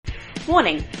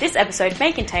Warning, this episode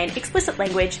may contain explicit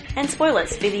language and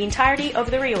spoilers for the entirety of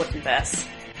the Riordanverse.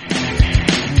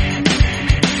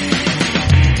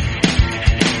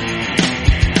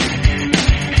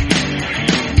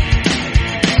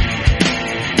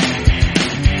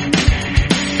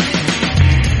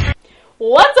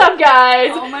 What's up, guys?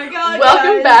 Oh my god,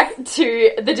 welcome back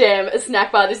to the damn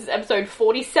snack bar. This is episode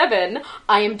 47.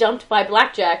 I am dumped by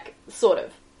Blackjack, sort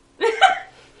of.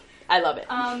 I love it.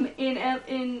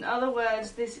 In other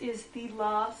words, this is the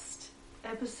last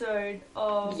episode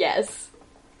of... Yes.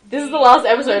 This is the last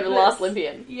episode of The Last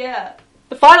Olympian. Yeah.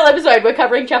 The final episode. We're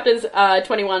covering chapters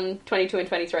 21, 22, and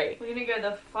 23. We're gonna go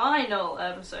the final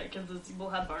episode, because we'll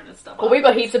have bonus stuff. Well, we've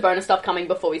got heaps of bonus stuff coming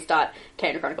before we start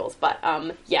Kane Chronicles, but,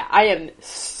 yeah, I am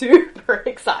super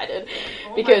excited,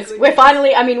 because we're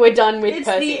finally, we're done with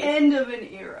Percy. It's the end of an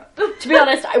era. To be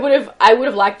honest, I would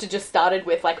have liked to just started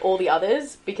with, like, all the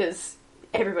others, because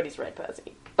everybody's read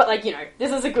Percy. But, like, you know,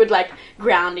 this is a good, like,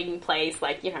 grounding place,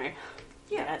 like, you know...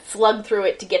 Yeah, slug through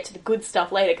it to get to the good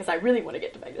stuff later, because I really want to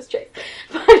get to Magnus Chase.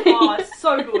 Oh, it's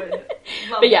so good.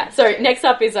 But yeah, so next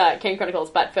up is Kane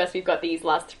Chronicles, but first we've got these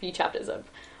last few chapters of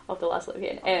The Last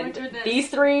Olympian. And these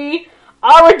three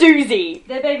are a doozy!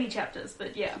 They're baby chapters,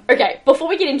 but yeah. Okay, before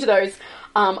we get into those,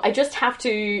 I just have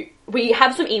to... We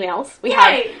have some emails. We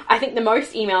have, I think, the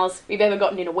most emails we've ever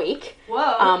gotten in a week. Whoa,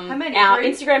 how many? Our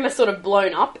Instagram has sort of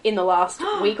blown up in the last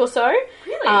week or so.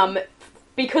 Really?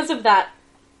 Because of that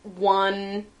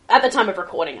one, at the time of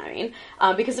recording,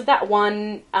 because of that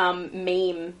one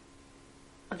meme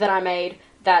that I made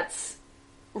that's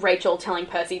Rachel telling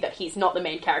Percy that he's not the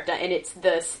main character, and it's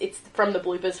from the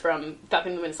bloopers from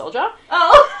Falcon the Winter Soldier.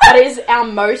 Oh! That is our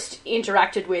most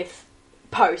interacted with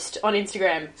post on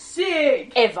Instagram.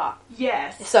 Sick! Ever.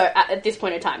 Yes. So, at this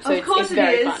point in time. So, it's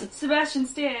very fun. Sebastian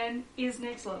Stan is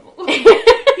next level. He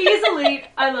is elite.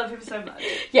 I love him so much.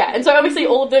 Yeah, and so obviously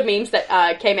all of the memes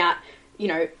that came out, you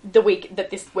know, the week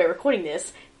that we're recording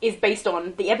this is based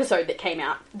on the episode that came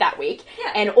out that week.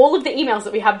 Yeah. And all of the emails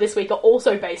that we have this week are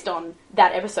also based on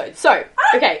that episode. So,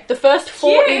 okay, the first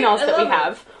four emails that we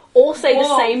have all say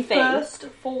the same thing. First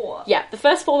four. Yeah, the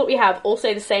first four that we have all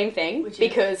say the same thing,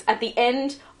 because at the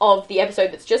end of the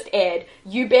episode that's just aired,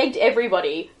 you begged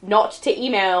everybody not to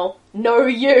email "no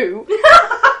you."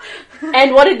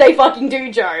 And what did they fucking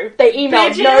do, Joe? They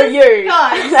emailed Bitches? "no you."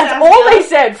 Guys, that's all they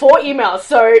said. 4 emails.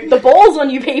 So the balls on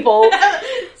you people.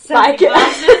 Like,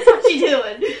 what you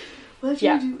doing? What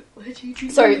you do?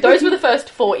 So those were the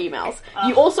first 4 emails.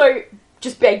 You also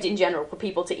just begged in general for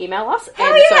people to email us. Hell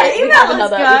and yeah, so we have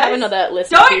another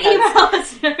list. Don't of email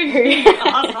us, you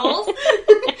assholes.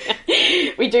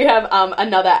 We do have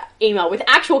another email with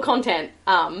actual content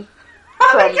from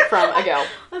a girl.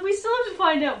 Like, we still have to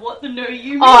find out what the no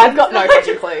you means. Oh, I've got no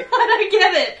fucking clue. I don't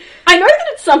get it. I know that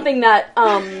it's something that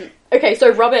okay, so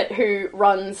Robert, who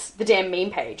runs the damn meme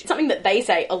page, it's something that they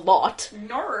say a lot.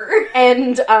 No.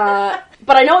 And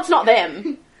but I know it's not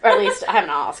them. Or at least I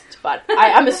haven't asked, but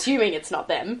I'm assuming it's not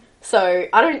them. So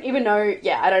I don't even know.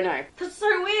 Yeah, I don't know. That's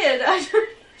so weird. I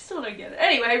still don't get it.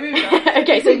 Anyway, moving on.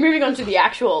 Okay, so moving on to the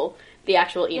actual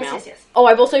email. Yes. Oh,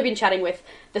 I've also been chatting with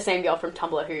the same girl from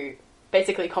Tumblr who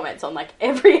basically comments on, like,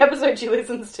 every episode she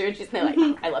listens to, and she's like,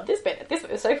 I love this bit. This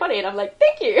bit was so funny. And I'm like,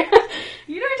 thank you.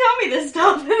 You don't tell me this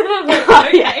stuff. I'm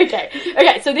like, okay.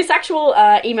 Okay, so this actual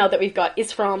email that we've got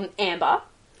is from Amber.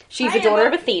 She's the daughter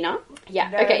of Athena.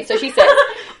 Yeah, okay, so she says,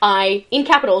 I, in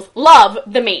capitals, love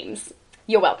the memes.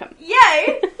 You're welcome.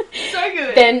 Yay! So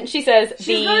good. Then she says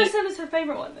She's going to send us her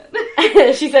favourite one,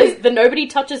 then. She says the nobody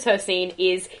touches her scene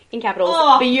is, in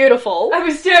capitals, beautiful.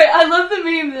 I love the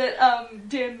meme that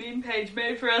damn meme page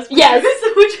made for us. Yes.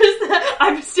 Which was that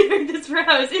I'm staring at this for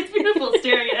hours. It's beautiful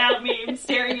staring at our meme,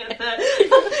 staring at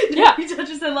the nobody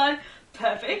touches her line.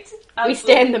 Perfect. Absolutely we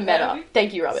stand the meta. Perfect.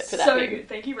 Thank you, Robert, for that. So good.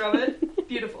 Thank you, Robert.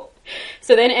 Beautiful.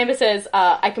 So then Amber says,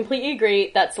 I completely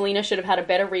agree that Selena should have had a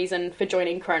better reason for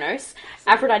joining Kronos.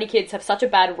 Aphrodite kids have such a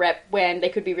bad rep when they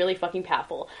could be really fucking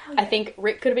powerful. Okay. I think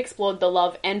Rick could have explored the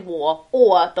love and war,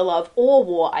 or the love or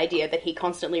war idea that he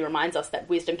constantly reminds us that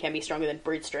wisdom can be stronger than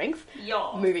brute strength.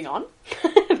 Yeah. Moving on.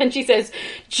 Then she says,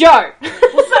 Joe!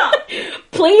 What's up?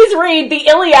 Please read the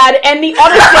Iliad and the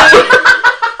Odyssey.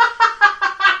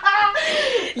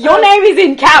 Your name is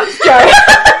in caps, Joe.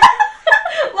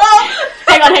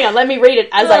 Hang on, let me read it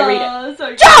as I read it.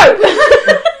 So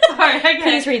Joe! Sorry, okay.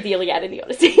 Please read the Iliad and the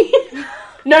Odyssey.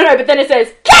 No, but then it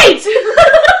says, Kate!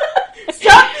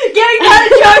 Stop getting mad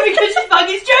at Joe because she's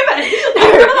fucking stupid!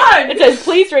 Leave her alone! It says,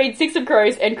 please read Six of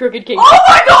Crows and Crooked Kingdom. Oh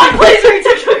my god, please read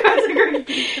Six of Crows and Crooked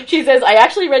Kingdom! She says, I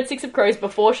actually read Six of Crows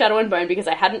before Shadow and Bone because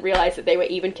I hadn't realised that they were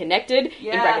even connected,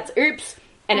 in brackets, oops.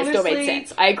 And it still made Honestly-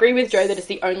 sense. I agree with Jo that it's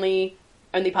the only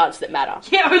parts that matter.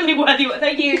 Yeah, only worthy one.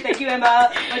 Thank you,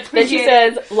 Emma. Much Then she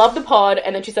appreciated. says, love the pod,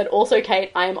 and then she said, also,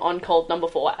 Kate, I am on cold number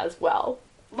 4 as well.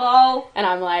 Lol. And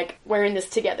I'm like, we're in this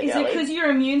together, Is it girlie. because your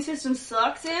immune system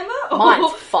sucks, Emma? Or-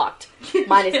 Mine's fucked.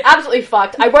 Mine is absolutely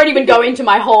fucked. I won't even go into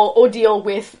my whole ordeal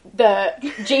with the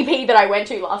GP that I went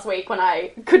to last week when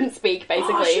I couldn't speak,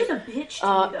 basically. Oh, she's a bitch to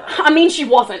me, though. I mean, she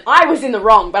wasn't. I was in the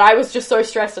wrong, but I was just so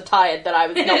stressed or tired that I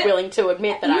was not willing to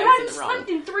admit that I was in the You wrong. hadn't slept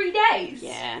in 3 days.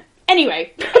 Yeah.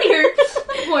 Anyway.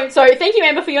 Anywho, point. So, thank you,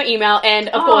 Amber, for your email, and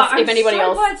of course, if anybody I'm so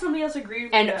else... glad somebody else agreed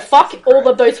with And you. fuck all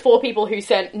of those 4 people who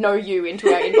sent no you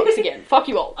into our inbox again. Fuck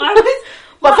you all. I was...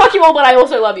 But fuck you all, but I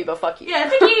also love you, but fuck you. Yeah,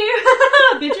 thank you,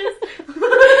 bitches.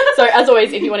 So, as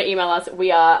always, if you want to email us,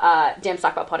 we are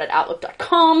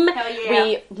damnsuckbutpod@outlook.com. Hell yeah.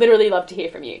 We literally love to hear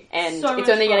from you. And So it's much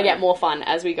only going fun. to get more fun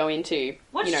as we go into,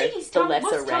 What's the what's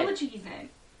lesser read. Tumblr Chicky's name?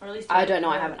 Or at least I don't know,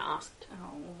 I haven't asked.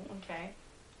 Oh, okay.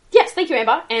 Yes, thank you,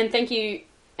 Amber, and thank you,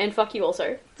 and fuck you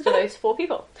also, for those 4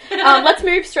 people. Let's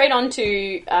move straight on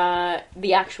to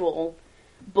the actual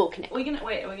book now. Are we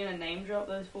gonna name drop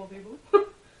those 4 people?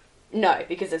 No,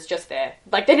 because it's just there.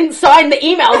 Like, they didn't sign the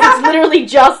emails, it's literally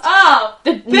just Oh!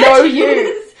 the bitches! no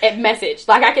you message.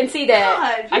 Like, I can see their,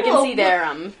 God, I can see their,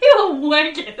 You're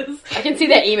wankers. I can see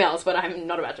their emails, but I'm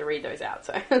not about to read those out,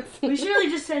 so. We should really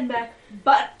just send back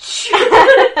butch.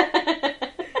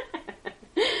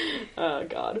 Oh,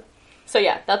 God. So,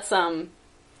 yeah, that's,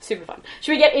 super fun.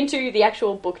 Should we get into the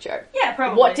actual book, Jo? Yeah,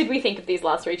 probably. What did we think of these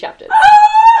last 3 chapters?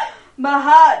 My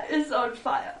heart is on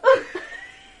fire.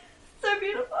 So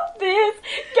beautiful. This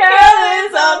girl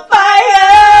is on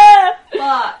fire!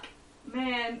 Fuck.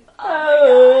 Man.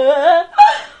 Oh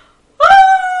my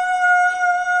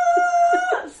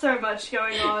God. So much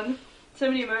going on. So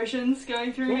many emotions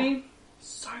going through me.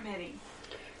 So many.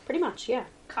 Pretty much, yeah.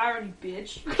 Chiron, you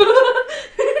bitch.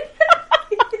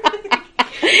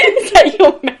 Is that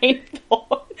your main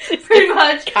thought? Pretty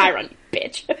much. Chiron,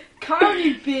 bitch. Chiron,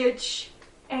 you bitch.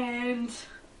 And...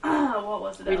 what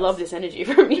was it We else? love this energy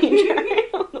from you, Jo.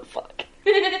 What the fuck?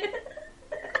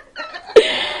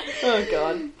 Oh,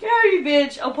 God. Gary,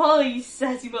 bitch. Apollo, you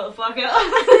sassy motherfucker.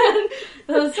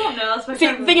 There was something else. See,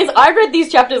 the thing is, I read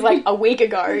these chapters like a week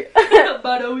ago.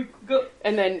 About a week ago.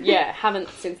 And then, yeah, haven't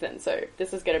since then, so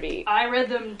this is gonna be... I read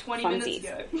them 20 minutes Funsies.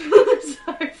 ago.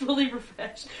 So, fully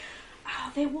refreshed.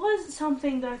 Oh, there was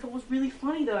something that I thought was really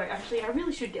funny, though. Actually, I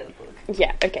really should get the book.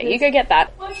 Yeah, okay, you go get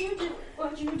that. What you do?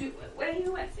 What you do? Where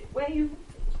you at? Where you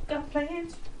got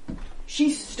plans? She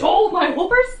stole my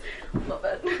horse? Love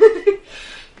it.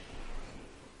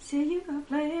 Say you got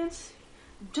plans.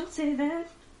 Don't say that.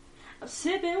 I'm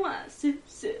sipping wine,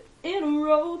 sip in a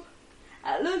row.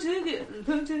 I look too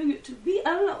good to be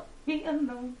alone.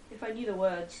 If I knew the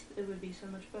words, it would be so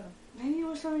much better. Maybe it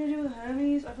was something to do with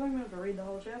Hermes. I feel like I'm going to read the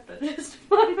whole chapter. Just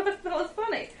fun. That was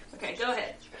funny. Okay, go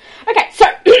ahead. Okay, so,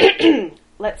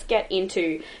 let's get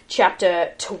into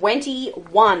chapter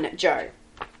 21, Jo.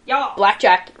 Y'all.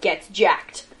 Blackjack gets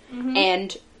jacked. Mm-hmm.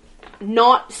 And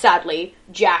not, sadly,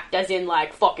 jacked as in,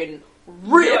 like, fucking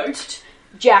ripped. Yoked.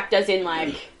 Jacked as in,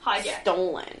 like, Hijacked.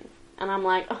 stolen. And I'm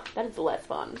like, oh, that is less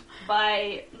fun.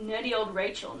 By nerdy old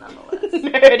Rachel, nonetheless.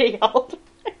 Nerdy old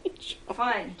Rachel.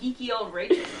 Fine, geeky old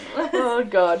Rachel, nonetheless. Oh,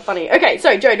 God, funny. Okay,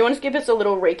 so, Jo, do you want to give us a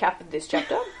little recap of this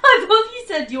chapter? I thought you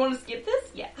said, do you want to skip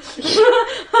this? Yeah.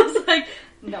 I was like,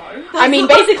 no. I mean,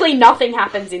 basically nothing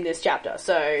happens in this chapter,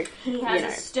 so, He has you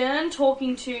know. a stern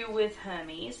talking to with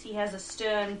Hermes. He has a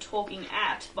stern talking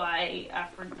at by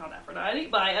not Aphrodite,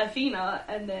 by Athena,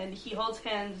 and then he holds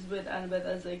hands with Annabeth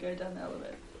as they go down the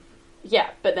elevator.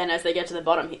 Yeah, but then as they get to the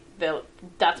bottom,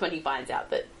 that's when he finds out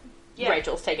that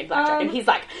Rachel's taken Blackjack, and he's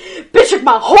like, bitch of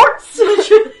my horse!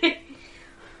 Literally.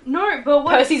 No, but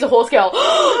what? Percy's a horse girl.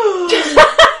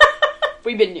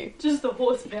 We been new. Just the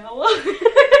horsepower.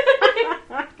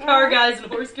 Car guys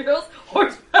and horse girls.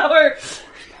 Horsepower.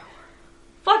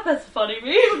 Fuck, that's a funny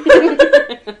meme.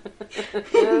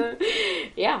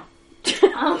 Yeah.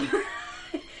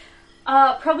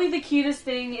 Probably the cutest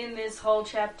thing in this whole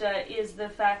chapter is the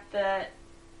fact that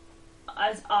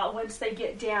as once they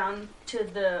get down to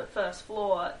the first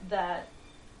floor, that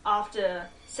after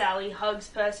Sally hugs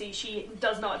Percy, she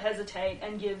does not hesitate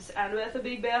and gives Annabeth a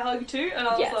big bear hug too, and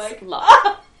I was like, love.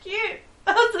 ah, cute!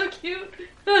 That's so cute!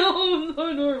 Oh, so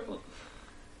adorable.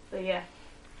 But yeah.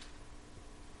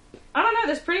 I don't know,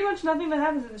 there's pretty much nothing that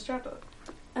happens in this chapter.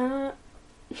 I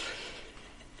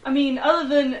mean, other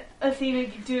than Athena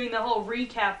doing the whole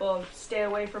recap of "Stay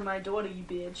away from my daughter, you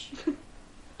bitch."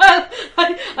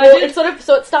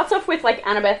 It starts off with like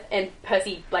Annabeth and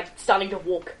Percy like starting to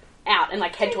walk out and,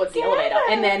 like, head towards the elevator.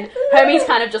 And then Hermes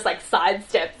kind of just, like,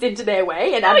 sidesteps into their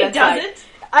way. And he doesn't. Like,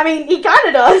 I mean, he kind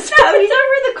of does. No, he's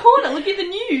over in the corner. Look at the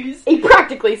news. He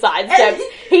practically sidesteps.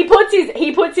 He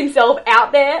puts himself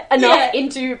out there enough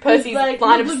into Percy's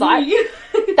line of sight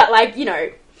that, like, you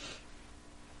know,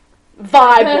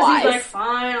 vibe-wise. Percy's like,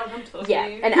 fine, I'll come talk to you.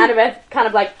 And Annabeth kind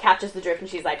of, like, catches the drift and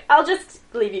she's like, I'll just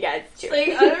leave you guys to Like,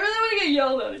 I don't really want to get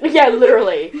yelled at. Yeah,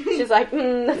 literally. She's like,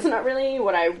 that's not really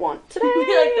what I want today. Like,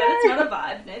 that is not a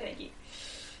vibe. No, thank you.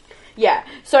 Yeah.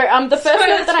 So, the first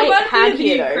note that I had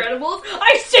here, though... Incredibles,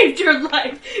 I saved your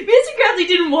life! Mr. Crabtree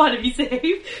didn't want to be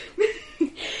saved.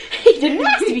 He didn't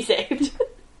have to be saved.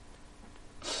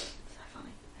 So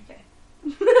funny. Okay.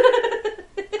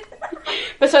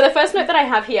 But so the first note that I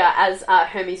have here as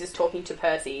Hermes is talking to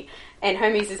Percy, and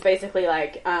Hermes is basically,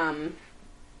 like,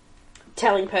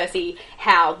 telling Percy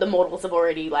how the mortals have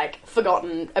already, like,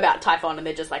 forgotten about Typhon, and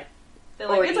they're just, like, they're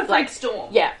like, it's a freak storm.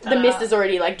 Yeah, the mist is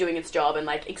already, like, doing its job and,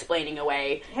 like, explaining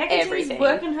away everything. He's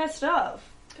working her stuff.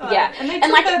 God. Yeah. And they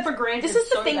took like, her for granted. This is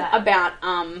the thing about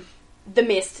the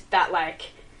mist that, like,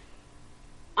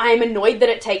 I'm annoyed that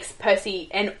it takes Percy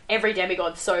and every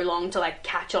demigod so long to, like,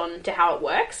 catch on to how it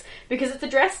works, because it's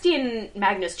addressed in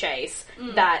Magnus Chase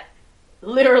that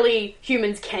literally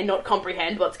humans cannot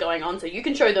comprehend what's going on, so you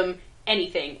can show them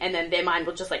anything and then their mind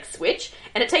will just, like, switch,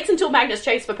 and it takes until Magnus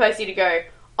Chase for Percy to go,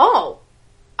 oh,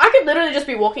 I could literally just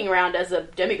be walking around as a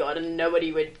demigod and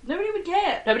nobody would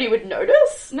care. Nobody would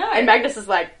notice? No. And Magnus is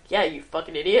like, yeah, you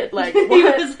fucking idiot. Like, what? He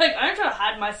was like, I'm trying to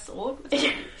hide my sword.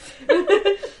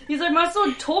 He's like, my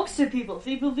sword talks to people.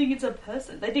 People think it's a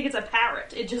person. They think it's a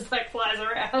parrot. It just, like, flies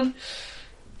around.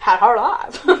 Had hard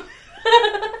life.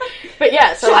 But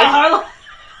yeah, so, like,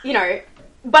 you know,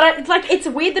 but it's like, it's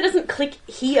weird that it doesn't click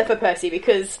here for Percy,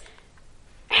 because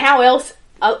how else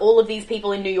are all of these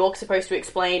people in New York supposed to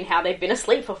explain how they've been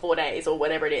asleep for 4 days or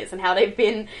whatever it is, and how they've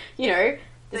been, you know...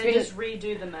 They just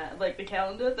redo the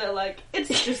calendar. They're like,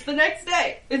 it's just the next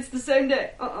day. It's the same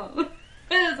day. And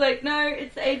it's like, no,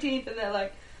 it's the 18th, and they're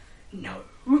like, no.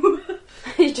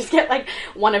 You just get, like,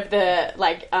 one of the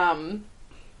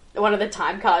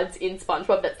time cards in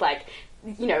SpongeBob that's like,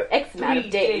 you know, X amount of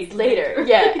days later.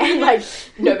 Yeah, and, like,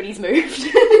 nobody's moved.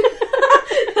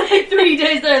 Like, 3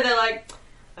 days later, they're like...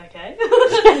 Okay.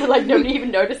 And, like, nobody even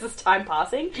notices time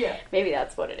passing. Yeah. Maybe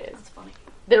that's what it is. That's funny.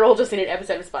 They're all just in an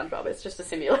episode of SpongeBob. It's just a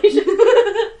simulation.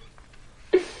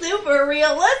 Super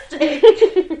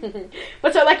realistic.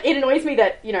 But so, like, it annoys me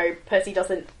that, you know, Percy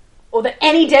doesn't, or that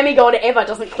any demigod ever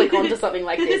doesn't click onto something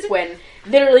like this, when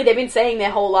literally they've been saying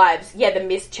their whole lives, yeah, the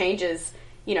mist changes,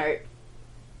 you know,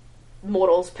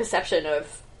 mortals' perception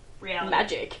of reality.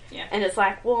 Magic. Yeah. And it's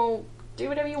like, well, do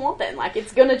whatever you want then. Like,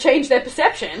 it's gonna change their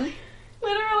perception.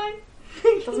 Literally.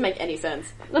 It doesn't make any sense.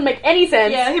 It doesn't make any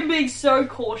sense. Yeah, him being so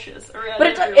cautious around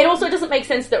But it also doesn't make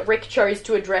sense that Rick chose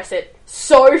to address it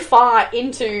so far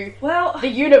into the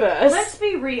universe. Let's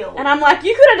be real. And I'm like,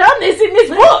 you could have done this in this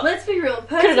book! Let's be real.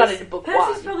 Could have done it in book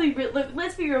Percy's one. probably...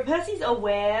 let's be real. Percy's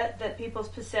aware that people's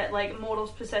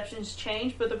mortals' perceptions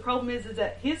change, but the problem is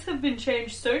that his have been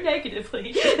changed so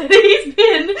negatively that he's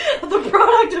been the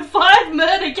product of 5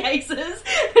 murder cases.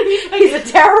 And he's a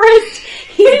terrorist.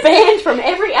 He's banned from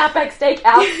every Outback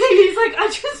Steakhouse. He's like, I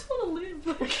just want to live.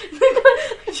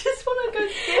 I just want to go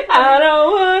step I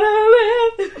don't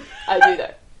want to live. I do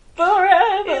that.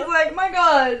 Forever. He's like, my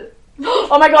god.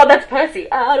 Oh my god, that's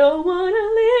Percy. I don't want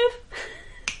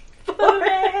to live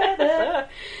forever.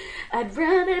 I'd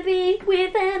rather be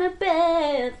with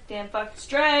Annabeth. Damn fucking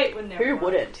straight. Who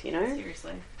wouldn't, you know?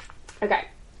 Seriously. Okay.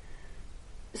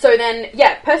 So then,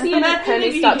 yeah, Percy and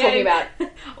Hermes start talking about... Oh,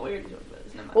 we already talked about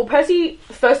this. Never mind. Well, Percy,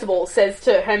 first of all, says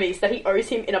to Hermes that he owes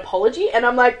him an apology, and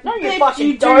I'm like, no, you fucking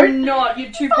you don't. Do not.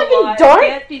 You're too fucking polite.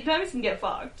 Don't. Hermes can get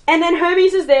fucked. And then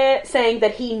Hermes is there saying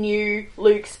that he knew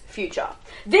Luke's future.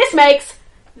 This makes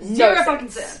Zero no fucking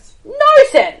sense. sense. No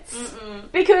sense!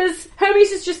 Mm-mm. Because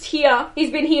Hermes is just here.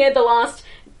 He's been here the last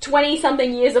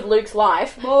 20-something years of Luke's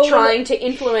life, trying to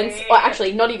influence, or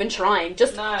actually not even trying,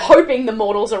 just hoping the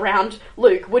mortals around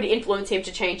Luke would influence him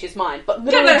to change his mind, but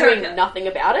literally doing nothing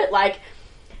about it. Like,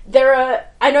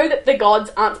 I know that the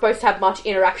gods aren't supposed to have much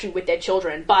interaction with their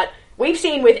children, but we've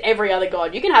seen with every other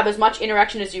god, you can have as much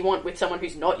interaction as you want with someone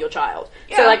who's not your child.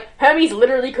 Yeah. So, like, Hermes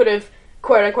literally could have,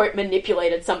 quote-unquote,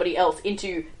 manipulated somebody else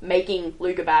into making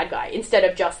Luke a bad guy, instead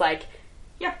of just, like,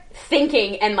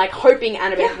 thinking and, like, hoping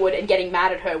Annabeth would and getting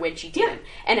mad at her when she didn't.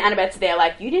 And Annabeth's there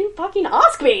like, you didn't fucking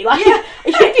ask me. Like, if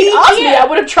you didn't ask me, I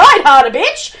would have tried harder,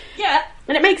 bitch. Yeah.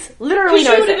 And it makes literally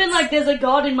no sense. She would have been like, there's a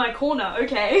god in my corner,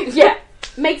 okay? Yeah.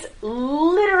 Makes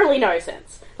literally no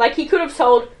sense. Like, he could have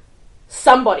told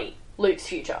somebody, Luke's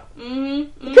future.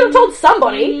 Mm-hmm. He could have told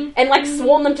somebody and, like,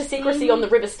 sworn them to secrecy on the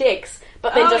River Styx,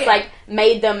 but then like,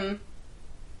 made them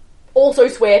also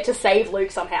swear to save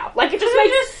Luke somehow. Like, it just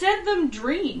makes... just sent them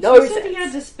dreams. No he said sense. he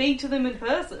had to speak to them in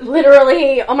person.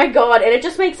 Literally, oh my god, and it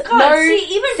just makes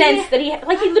even sense that he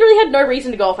literally had no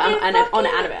reason to go off on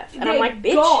Annabeth. And I'm like,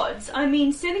 bitch. Gods. I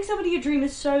mean, sending somebody a dream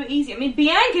is so easy. I mean,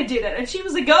 Bianca did it, and she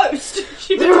was a ghost.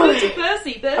 She was to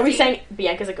Percy. Are we saying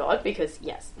Bianca's a god? Because,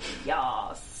 yes.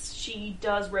 Yes. She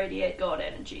does radiate god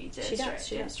energy. She does.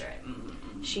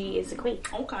 She is a queen.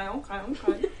 Okay.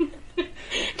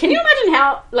 Can you imagine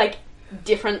how, like,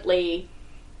 differently...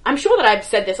 I'm sure that I've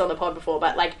said this on the pod before,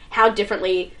 but, like, how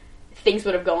differently things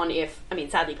would have gone if... I mean,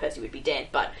 sadly, Percy would be dead,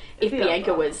 but if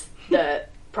Bianca was the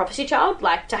prophecy child,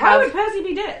 like, to have... Why would Percy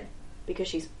be dead? Because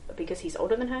he's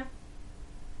older than her.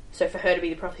 So for her to be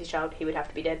the prophecy child, he would have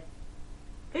to be dead.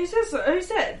 Who says so? Who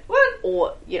said? What?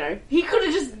 Or, you know... He could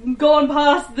have just gone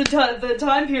past the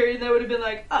time period and they would have been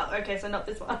like, oh, okay, so not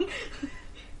this one.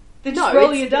 Then just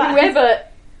roll your dice. Whoever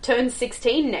turns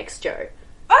 16 next, Joe.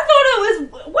 I thought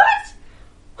it was... What?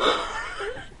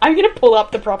 I'm gonna pull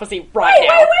up the prophecy right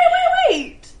now.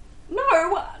 Wait!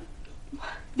 No.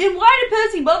 Then why did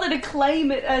Percy bother to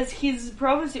claim it as his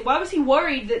prophecy? Why was he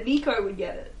worried that Nico would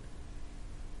get it?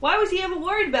 Why was he ever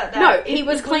worried about that? No, he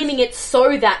was claiming it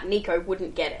so that Nico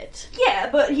wouldn't get it. Yeah,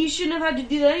 but he shouldn't have had to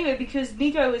do that anyway because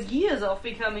Nico was years off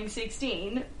becoming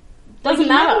 16. Doesn't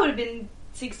matter. He would have been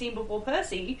 16 before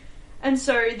Percy. And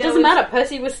so there doesn't matter.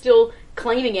 Percy was still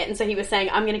claiming it, and so he was saying,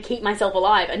 I'm going to keep myself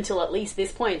alive until at least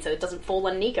this point, so it doesn't fall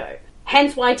on Nico.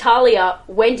 Hence why Talia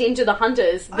went into the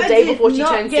Hunters the day before she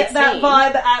turned 16. I did not get that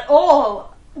vibe at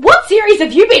all. What series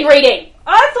have you been reading?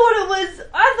 I thought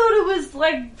it was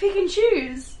like pick and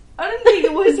choose. I didn't think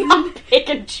it was not pick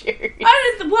and choose.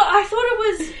 I thought it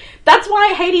was. That's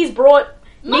why Hades brought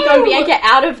Nico and Bianca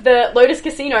out of the Lotus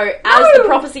Casino as the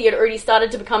prophecy had already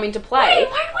started to become into play.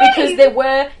 Wait. Because there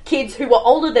were kids who were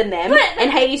older than them,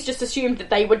 and Hades just assumed that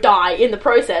they would die in the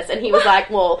process, and he was like,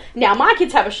 well, now my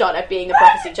kids have a shot at being a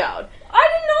prophecy child. I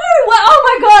didn't know! Well, oh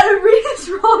my god, I'm reading this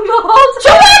wrong the whole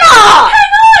time. Joanna!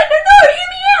 Hang on! No, hear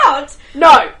me out!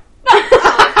 No.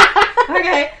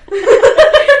 Okay.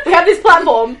 We have this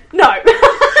platform. No.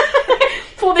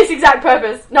 For this exact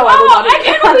purpose. No, I will not. I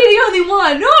cannot be the only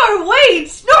one. No,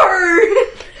 wait. No.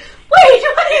 Wait.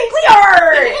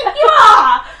 Clear.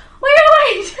 Yeah.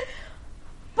 Wait.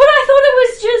 But I thought it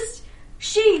was just...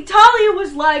 Talia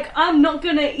was like, I'm not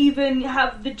gonna even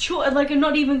have the choice, like, I'm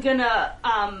not even gonna,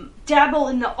 dabble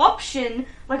in the option,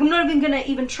 like, I'm not even gonna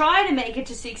even try to make it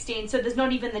to 16, so there's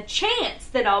not even the chance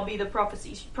that I'll be the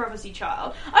prophecy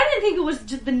child. I didn't think it was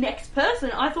just the next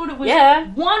person. I thought it was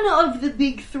one of the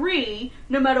big three,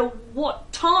 no matter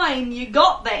what time you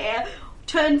got there,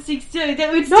 turned 16.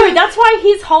 That's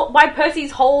why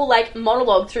Percy's whole, like,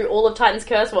 monologue through all of Titan's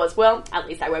Curse was, well, at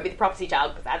least I won't be the prophecy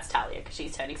child, because that's Talia, because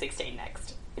she's turning 16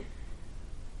 next.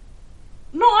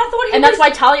 No, I thought And that's why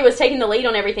Talia was taking the lead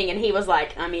on everything, and he was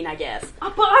like, I mean, I guess.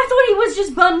 But I thought he was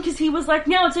just bummed because he was like,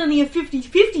 now it's only a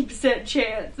 50%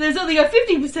 chance. There's only a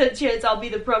 50% chance I'll be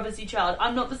the prophecy child.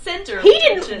 I'm not the center of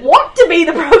attention. He didn't want to be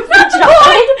the prophecy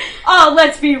child! Oh,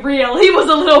 let's be real. He was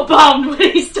a little bummed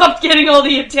when he stopped getting all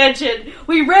the attention.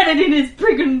 We read it in his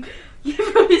friggin'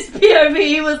 from his POV.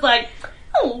 He was like,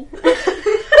 oh.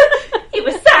 He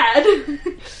was sad.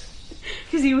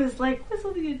 Because he was like, where's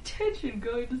all the attention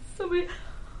going to somebody?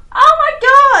 Oh my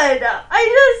god! I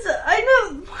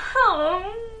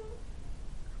know.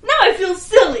 Now I feel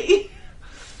silly.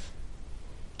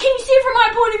 Can you see it from my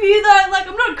point of view that, like,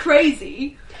 I'm not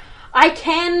crazy? I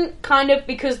can, kind of,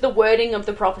 because the wording of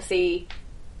the prophecy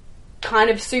kind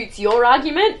of suits your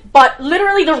argument, but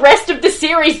literally the rest of the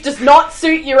series does not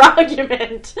suit your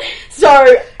argument. So,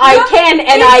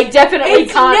 I definitely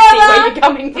can't see where you're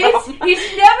coming from.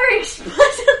 It's never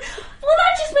explicit. Well,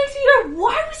 that just makes me go,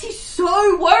 why was he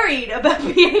so worried about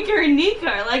Bianca and Nico?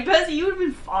 Like, Percy, you would have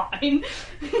been fine.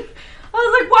 I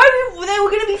was like, they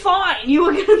were going to be fine. You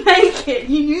were going to make it.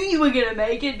 You knew you were going to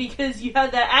make it because you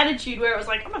had that attitude where it was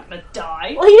like, I'm not going to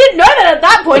die. Well, he didn't know that at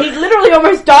that point. He literally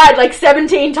almost died like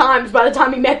 17 times by the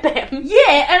time he met them.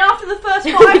 Yeah, and after the first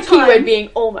 5 times... The keyword being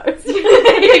almost.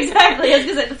 Exactly. I was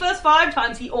going to say, the first 5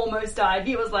 times he almost died,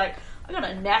 he was like, I got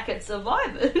a knack at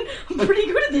surviving. I'm pretty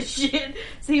good at this shit.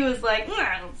 So he was like, nah,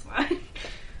 that's fine.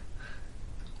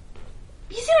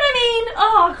 You see what I mean?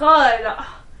 Oh, God.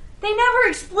 They never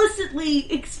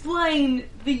explicitly explain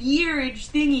the yearage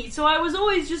thingy, so I was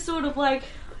always just sort of like,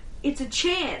 it's a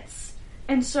chance.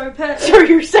 And so... So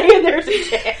you're saying there's a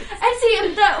chance? I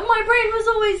see, my brain was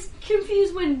always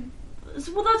confused when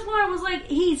Well, that's why I was like,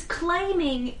 he's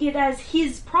claiming it as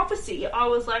his prophecy. I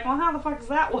was like, well, how the fuck does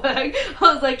that work? I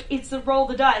was like, it's the roll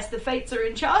the dice. The fates are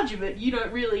in charge of it. You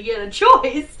don't really get a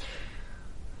choice.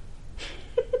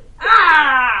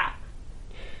 Ah!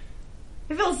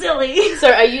 I feel silly. So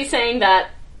are you saying that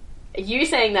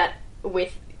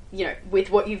with, you know, with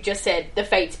what you've just said, the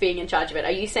fates being in charge of it,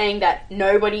 are you saying that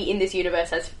nobody in this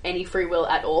universe has any free will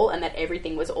at all and that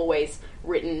everything was always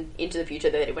written into the future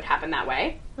that it would happen that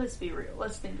way? Let's be real.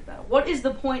 Let's think about it. What is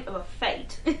the point of a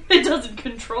fate if it doesn't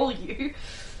control you?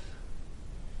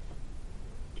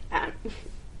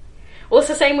 Well, it's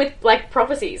the same with, like,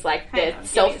 prophecies. Like, Hang they're on,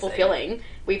 self-fulfilling.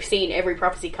 We've seen every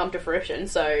prophecy come to fruition,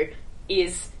 so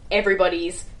is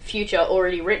everybody's future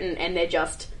already written and they're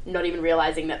just not even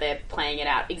realising that they're playing it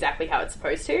out exactly how it's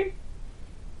supposed to?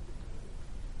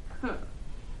 Huh.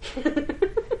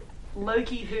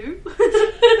 Loki who?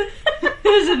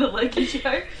 Who's in the Loki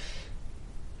show?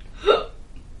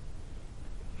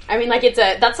 I mean, like,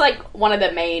 that's, like, one of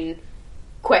the main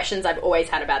questions I've always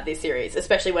had about this series,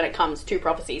 especially when it comes to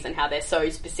prophecies and how they're so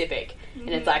specific. And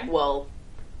it's like, well,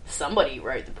 somebody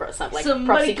wrote the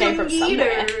prophecy came from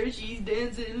somewhere. She's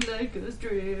dancing like a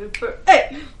stripper.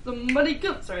 Hey! Somebody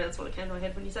come. Sorry, that's what came to my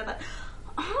head when you said that.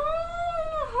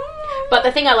 But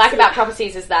the thing I like about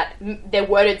prophecies is that they're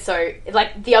worded so,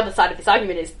 like, the other side of this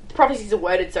argument is prophecies are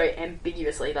worded so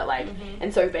ambiguously that, like,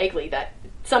 and so vaguely that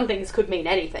some things could mean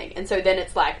anything. And so then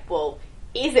it's like, well,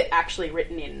 is it actually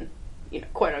written in, you know,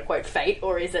 quote unquote fate,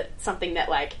 or is it something that,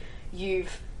 like,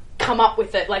 you've come up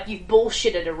with it, like, you've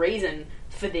bullshitted a reason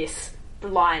for this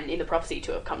line in the prophecy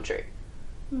to have come true?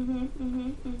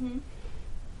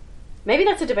 Maybe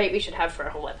that's a debate we should have for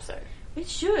a whole episode. It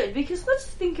should, because let's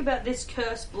think about this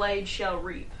cursed blade shall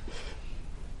reap.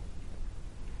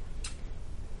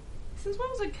 Since when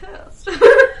was it cursed?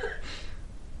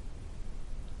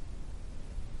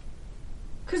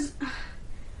 Because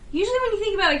usually when you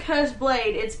think about a cursed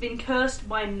blade, it's been cursed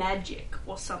by magic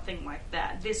or something like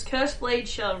that. This cursed blade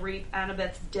shall reap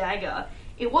Annabeth's dagger.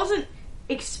 It wasn't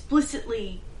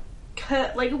explicitly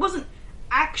it wasn't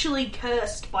actually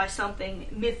cursed by something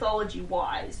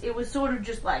mythology-wise. It was sort of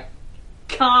just like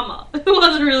karma. It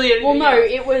wasn't really anything. Well, no,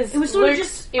 else. it was sort Luke's, of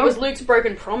just it was Luke's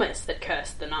broken promise that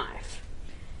cursed the knife.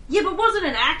 Yeah, but wasn't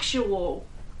an actual.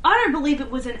 I don't believe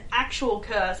it was an actual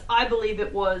curse. I believe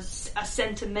it was a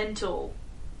sentimental.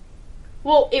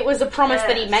 Well, it was a promise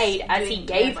that he Yes, made as he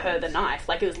gave her the knife.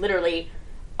 Like, it was literally,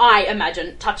 I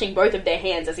imagine, touching both of their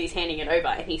hands as he's handing it over,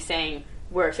 and he's saying,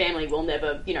 we're a family, we'll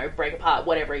never, you know, break apart,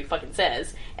 whatever he fucking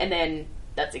says. And then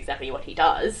that's exactly what he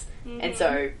does. And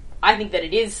so I think that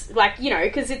it is, like, you know,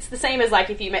 because it's the same as,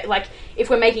 like, if you if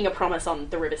we're making a promise on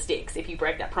the River Styx, if you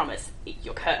break that promise,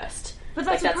 you're cursed. But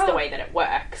that's that's the way that it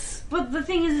works. But the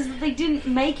thing is that they didn't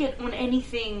make it on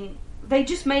anything. They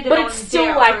just made it But on it's still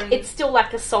their like own. it's still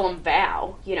like a solemn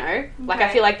vow, you know. Like, I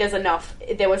Okay. feel like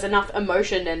there was enough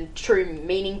emotion and true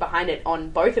meaning behind it on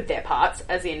both of their parts,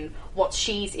 as in what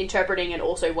she's interpreting and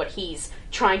also what he's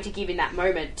trying to give in that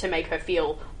moment to make her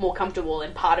feel more comfortable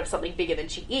and part of something bigger than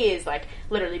she is, like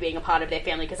literally being a part of their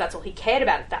family, because that's all he cared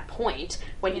about at that point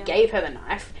when he gave her the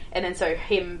knife. And then so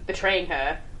him betraying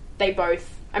her, they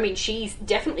both. I mean, she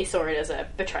definitely saw it as a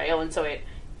betrayal, and so it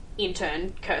in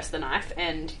turn cursed the knife,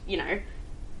 and, you know,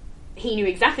 he knew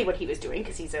exactly what he was doing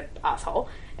because he's an asshole,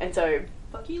 and so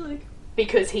Fuck you, Luke.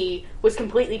 because he was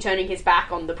completely turning his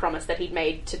back on the promise that he'd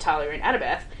made to Talia and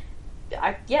Annabeth,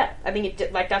 I think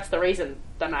that's the reason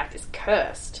the knife is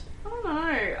cursed. I don't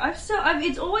know.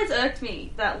 It's always irked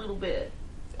me, that little bit.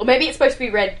 Or maybe it's supposed to be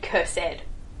read cursed.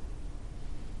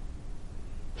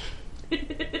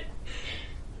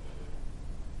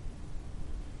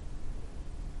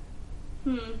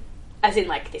 As in,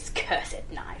 like, this cursed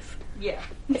knife. Yeah.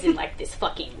 As in, like, this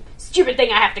fucking stupid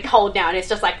thing I have to hold down. It's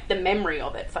just, like, the memory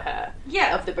of it for her.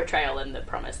 Yeah. Of the betrayal and the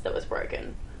promise that was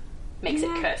broken. Makes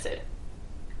it cursed.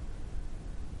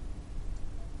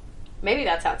 Maybe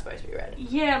that's how it's supposed to be read.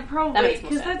 Yeah, probably. That makes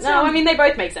more sense. That No, I mean, they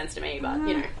both make sense to me, but,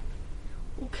 you know.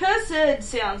 Well, cursed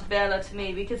sounds better to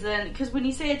me, because when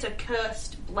you say it's a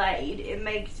cursed blade, it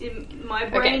makes my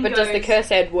brain Okay, but goes, does the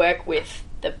cursed work with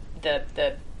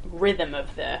the rhythm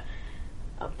of the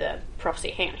prophecy?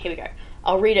 Hang on, here we go.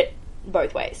 I'll read it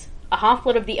both ways. A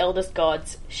half-blood of the eldest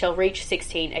gods shall reach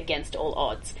 16 against all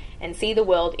odds, and see the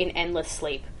world in endless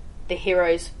sleep. The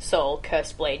hero's soul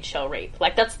cursed blade shall reap.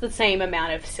 Like, that's the same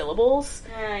amount of syllables.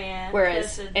 Oh, yeah.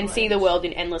 Whereas, and see the world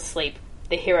in endless sleep.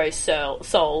 The hero's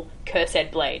soul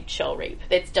cursed blade shall reap.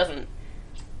 It doesn't.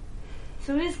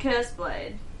 So it is cursed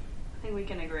blade. I think we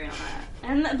can agree on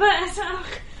that. But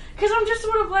because I'm just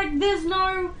sort of like, there's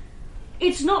no.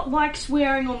 It's not like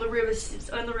swearing on the river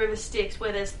Styx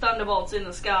where there's thunderbolts in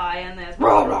the sky and there's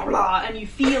rah rah rah and you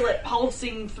feel it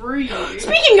pulsing through you.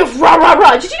 Speaking of rah rah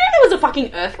rah, did you know there was a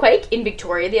fucking earthquake in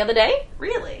Victoria the other day?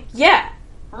 Really? Yeah.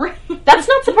 That's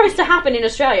not supposed to happen in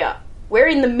Australia. We're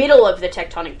in the middle of the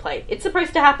tectonic plate. It's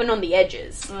supposed to happen on the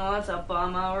edges. Oh, that's a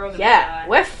bummer. We're all gonna die.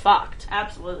 We're fucked.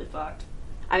 Absolutely fucked.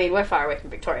 I mean, we're far away from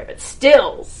Victoria, but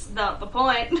still. That's not the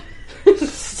point.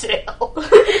 Still.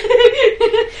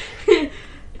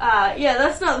 Yeah,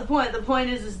 that's not the point. The point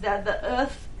is that the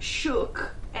earth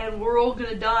shook and we're all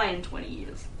gonna die in 20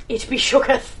 years. It be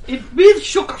shooketh. It be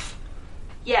shooketh.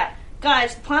 Yeah.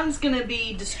 Guys, the planet's gonna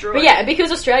be destroyed. But yeah,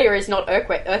 because Australia is not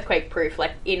earthquake proof,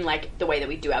 like in like the way that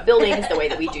we do our buildings, the way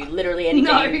that we do literally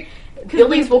anything. No,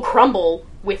 buildings will crumble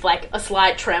with like a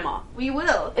slight tremor. We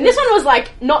will. And this one was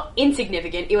like not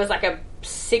insignificant. It was like a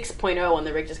 6.0 on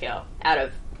the Richter scale out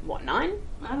of what, 9?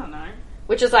 I don't know.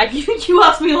 Which is like you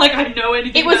asked me like I know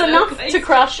anything. It was about enough earthquakes. to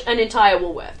crush an entire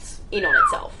Woolworths in on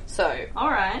itself. So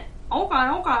Alright.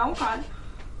 Okay.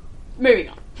 moving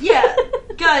on. Yeah.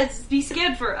 Guys, be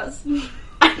scared for us. Be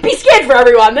scared for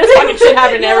everyone. There's fucking shit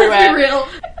happening everywhere.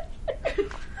 Let's be real.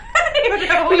 I don't even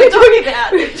know what We were talking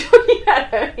about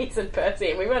Hermes and Percy,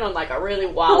 and we went on like a really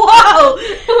wild. Wow,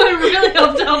 we're really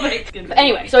off topic. But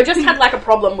anyway, so I just had like a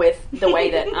problem with the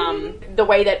way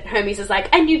that Hermes is like,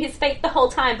 I knew his fate the whole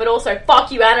time, but also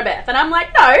fuck you, Annabeth, and I'm like,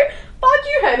 no, fuck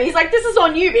you, Hermes. Like, this is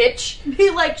on you, bitch.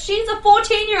 Be like, she's a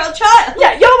 14-year-old child.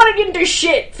 Yeah, you're the one who didn't do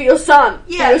shit for your son.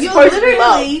 Yeah, you're supposed to be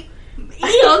loved.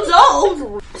 Eons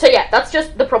old. So yeah, that's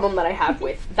just the problem that I have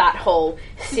with that whole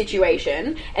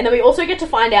situation. And then we also get to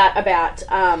find out about,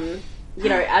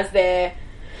 as they're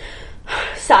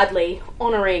sadly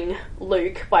honouring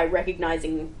Luke by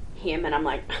recognising him, and I'm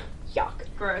like, yuck.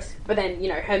 Gross. But then,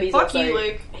 Hermes Fuck also... you,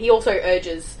 Luke. He also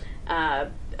urges,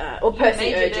 or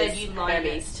Percy urges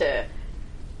Hermes to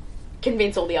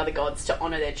convince all the other gods to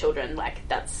honour their children. Like,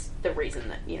 that's the reason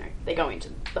that, they go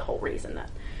into the whole reason that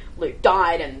Luke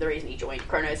died and the reason he joined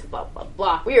Kronos and blah blah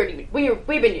blah. We've been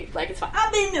new, like, it's fine.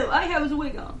 I've been new. I was a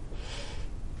wig on.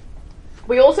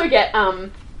 We also get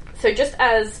so just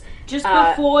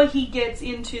before he gets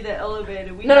into the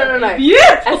elevator, we no.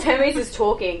 Yeah. As Hermes is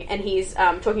talking and he's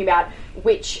talking about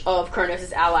which of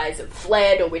Kronos' allies have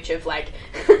fled or which have like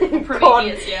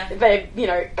gone,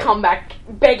 they've come back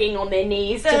begging on their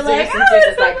knees to Zeus, and Zeus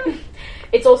is like.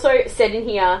 It's also said in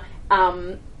here.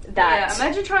 That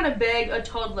imagine trying to beg a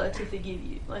toddler to forgive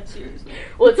you. Like, seriously.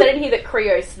 Well, it said in here that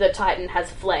Krios, the Titan,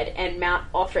 has fled and Mount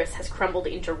Othris has crumbled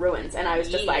into ruins, and I was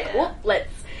just like, whoop,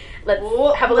 let's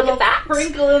have a look at that.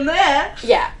 Sprinkle in there.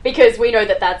 Yeah, because we know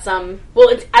that's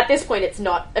it's at this point it's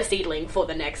not a seedling for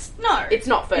the next. No, it's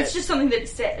not for. It's just something that he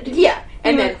said. Yeah,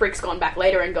 and then Frick's gone back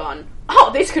later and gone,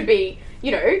 oh, this could be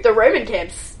the Roman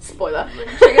camps. Spoiler.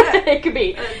 It could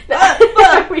be.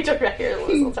 We talk about here all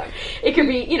the time. It could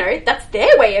be, that's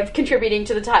their way of contributing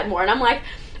to the Titan War. And I'm like,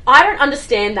 I don't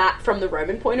understand that from the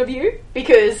Roman point of view,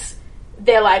 because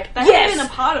they're like, they haven't been a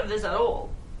part of this at all.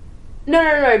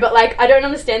 No, but like, I don't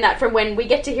understand that from when we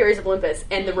get to Heroes of Olympus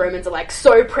and the Romans are like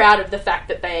so proud of the fact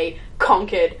that they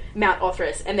conquered Mount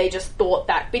Othris, and they just thought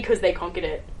that because they conquered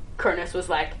it, Kronos was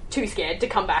like too scared to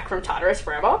come back from Tartarus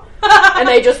forever, and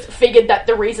they just figured that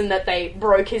the reason that they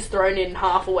broke his throne in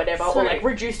half or whatever, or like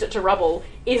reduced it to rubble,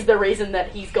 is the reason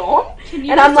that he's gone.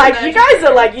 And I'm like, you guys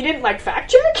are like, you didn't like fact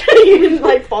check, you didn't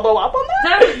like follow up on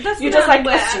that. That's you just like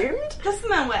assumed. That's the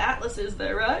man where Atlas is,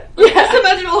 though, right? Yeah. Just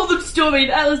imagine all of them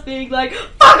storming, Atlas being like,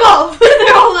 "Fuck off!" And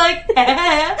they're all like,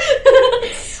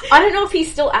 I don't know if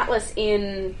he's still Atlas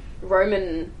in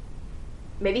Roman.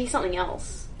 Maybe he's something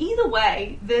else. Either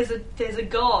way, there's a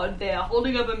god there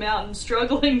holding up a mountain,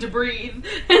 struggling to breathe,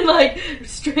 and like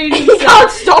straining. He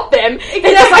can't stop them. Exactly.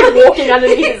 They're just like walking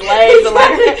underneath his legs, and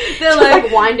like they're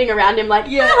like winding around him, like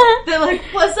They're like,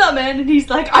 "What's up, man?" And he's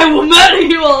like, "I will murder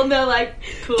you all." And they're like,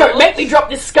 "Cool. Don't make me drop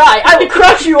this sky. I will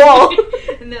crush you all."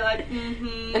 And they're like,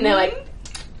 "Mm-hmm." And they're like,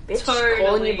 "Bitch, totally.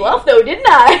 Calling you bluff though, didn't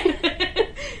I?"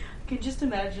 I can just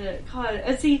imagine it. God,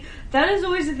 and see, that is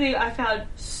always the thing I found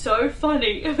so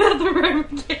funny about the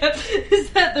Roman camp, is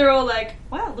that they're all like,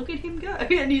 wow, look at him go.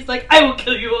 And he's like, I will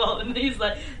kill you all. And he's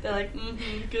like, they're like,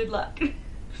 good luck.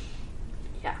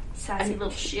 Yeah. Sassy little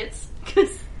shits.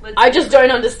 I just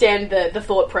don't understand the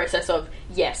thought process of,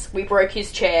 yes, we broke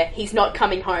his chair, he's not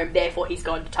coming home, therefore he's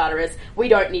gone to Tartarus. We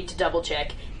don't need to double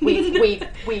check.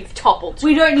 We've toppled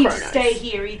We don't need Kronos. to stay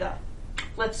here either.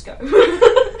 Let's go.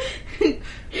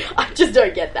 I just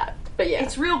don't get that. But yeah.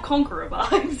 It's real conqueror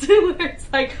vibes. Where it's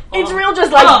like... It's real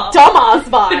just like dumbass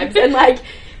vibes. And like,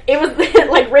 it was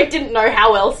like Rick didn't know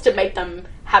how else to make them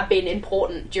have been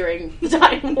important during the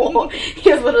Titan War.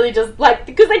 He was literally just like,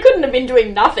 because they couldn't have been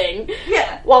doing nothing.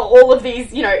 Yeah. While all of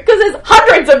these, you know, because there's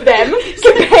hundreds of them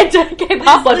compared to Camp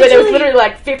Half-Blood, where there was literally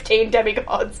like 15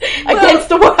 demigods against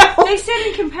the world. They said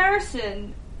in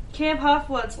comparison, Camp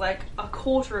Half-Blood's like a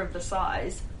quarter of the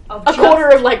size of quarter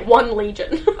of like one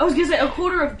legion. I was gonna say a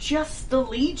quarter of just the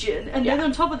Legion, and then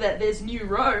on top of that, there's New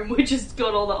Rome, which has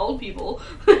got all the old people.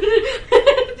 And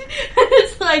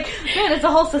it's like, man, it's a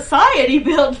whole society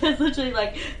built. There's literally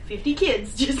like 50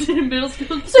 kids just in middle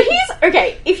school. So here's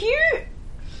okay. If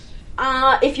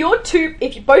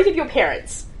both of your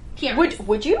parents,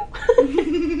 would you?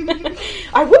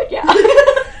 I would, yeah.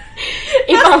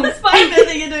 That's the funny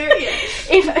thing you do.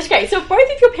 Yeah. So if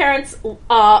both of your parents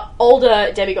are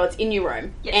older demigods in New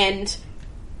Rome, and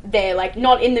they're like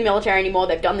not in the military anymore,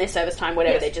 they've done their service time,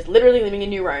 whatever, they're just literally living in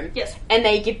New Rome, and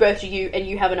they give birth to you, and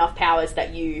you have enough powers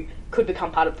that you could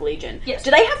become part of the Legion.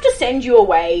 Do they have to send you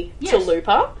away to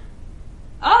Lupa?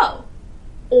 Oh.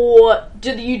 Or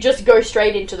do you just go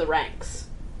straight into the ranks?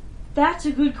 That's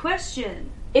a good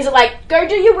question. Is it like, go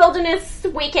do your wilderness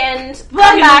weekend,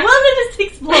 come back, wilderness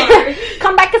explorer,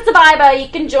 come back a survivor, you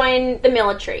can join the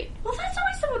military? Well, that's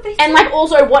always what they say. And like,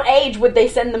 also, what age would they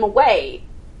send them away?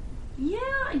 Yeah,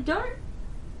 I don't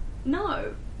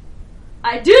know.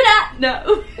 I do not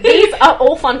know. These are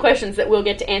all fun questions that we'll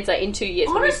get to answer in 2 years.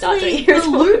 Honestly, when we start doing Heroes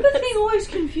the Lupa thing always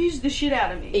confused the shit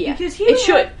out of me. Yeah, because here it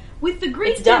should. With the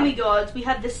Greek demigods, we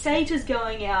had the satyrs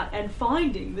going out and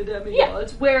finding the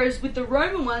demigods, whereas with the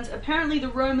Roman ones, apparently the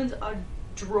Romans are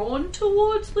drawn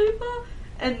towards Lupa,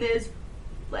 and there's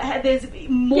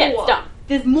more. Yeah, it's dumb.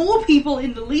 There's more people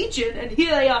in the Legion, and here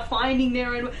they are finding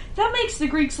their own. That makes the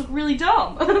Greeks look really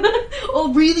dumb, or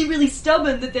really, really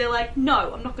stubborn. That they're like,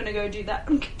 no, I'm not going to go do that.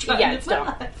 I'm going to try and live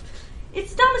my life.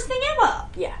 It's the dumbest thing ever.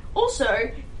 Yeah.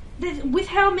 Also, with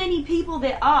how many people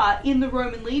there are in the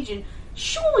Roman Legion,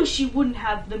 surely she wouldn't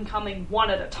have them coming one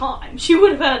at a time. She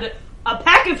would have had a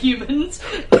pack of humans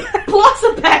plus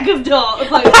a pack of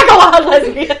dogs, like a pack of wild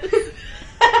lesbians.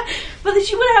 But then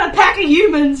she would have had a pack of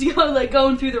humans,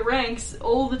 going through the ranks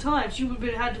all the time. She would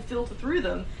have had to filter through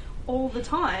them all the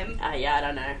time. Yeah, I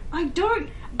don't know. I don't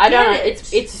know.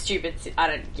 It's stupid. I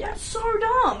don't. Yeah. It's so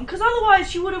dumb. Because otherwise,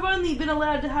 she would have only been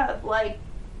allowed to have I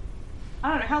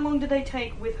don't know, how long did they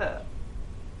take with her?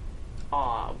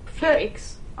 A few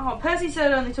weeks. Oh, Percy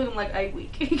said it only took him 8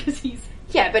 weeks because he's...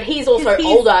 Yeah, but he's also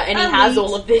older and he has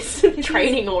all of this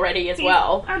training already as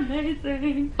well.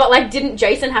 Amazing. But, didn't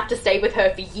Jason have to stay with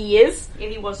her for years? Yeah,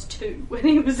 he was 2 when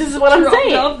he was... This is what I'm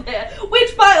saying. Up there.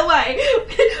 Which, by the way,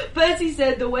 Percy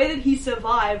said the way that he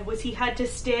survived was he had to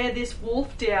stare this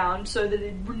wolf down so that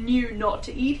it knew not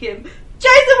to eat him.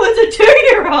 Jason was a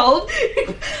 2-year-old.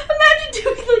 Imagine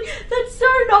doing that's so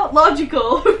not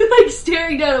logical.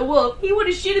 Staring down a wolf. He would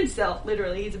have shit himself.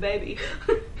 Literally, he's a baby.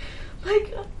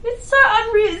 It's so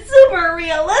unreal, super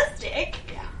realistic.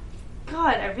 Yeah.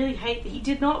 God, I really hate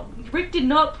that Rick did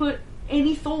not put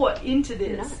any thought into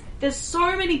this. No. There's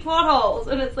so many plot holes,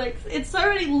 and it's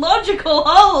so many logical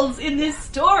holes in this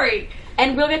story.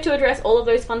 And we'll get to address all of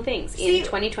those fun things in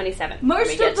 2027.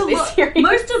 Most of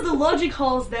the logic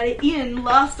holes that are in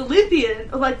Last Olympian,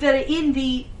 that are in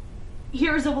the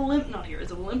Heroes of Olympus, not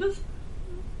Heroes of Olympus.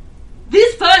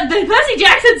 The Percy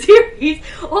Jackson series,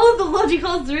 all of the logic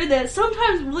holes are in there.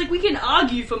 Sometimes, we can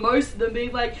argue for most of them,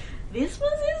 being this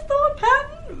was his thought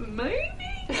pattern? Maybe?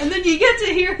 And then you get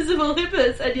to Heroes of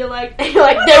Olympus, and you're like...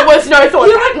 there was no thought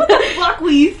pattern. What the fuck were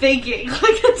you thinking?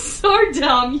 It's so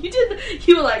dumb.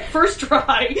 You were first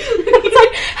try.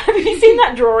 Have you seen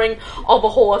that drawing of a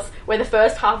horse, where the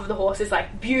first half of the horse is,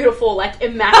 beautiful,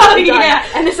 immaculately done,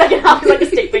 and the second half is, a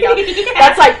stick figure?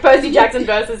 Yeah. That's, Percy Jackson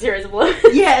versus Heroes of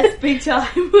Olympus. Yes, big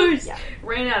time.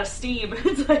 Ran out of steam.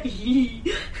 It's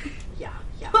Yeah.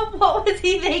 What was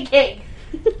he thinking?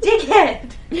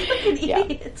 Dickhead. Fucking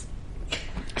idiot.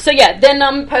 So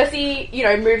then Percy,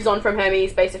 moves on from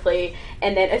Hermes basically,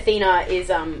 and then Athena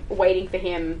is waiting for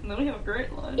him. We have a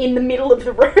great line in the middle of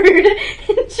the road,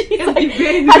 and she's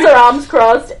has her arms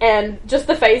crossed, and just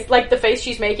the face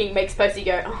she's making makes Percy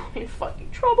go, "Oh, I'm in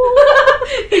fucking trouble."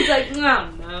 He's like, "Oh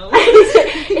no."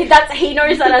 He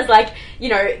knows that as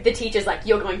the teacher's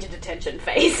 "You're going to detention"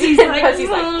 face. He's Percy's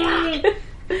 "Yeah."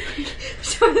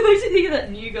 So it makes me think of that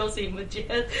New Girl scene with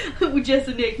Jess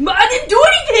and Nick. I didn't do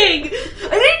anything!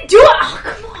 I didn't do it! Oh,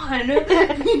 come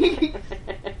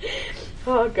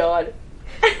on! Oh, God.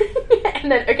 And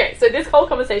then, so this whole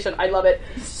conversation, I love it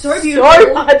so beautiful.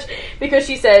 So much, because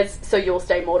she says, "So you'll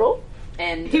stay mortal?"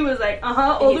 And he was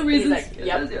all the reasons. He's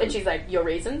yep. And she's like, "Your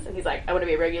reasons?" And he's like, "I want to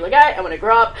be a regular guy, I want to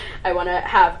grow up, I want to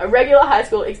have a regular high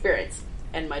school experience.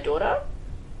 And my daughter?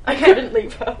 I couldn't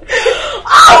leave her.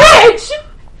 Oh, bitch!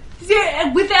 Yeah,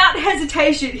 and without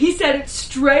hesitation, he said it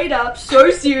straight up,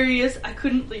 so serious, I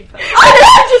couldn't leave her.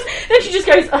 Then she just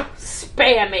goes, oh,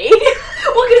 spammy.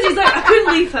 Well, because he's like, I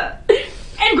couldn't leave her.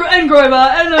 And Grover,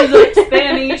 and I was like,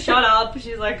 spammy, shut up.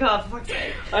 She's like, oh, for fuck's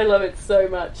sake. I love it so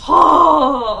much.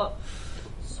 Oh,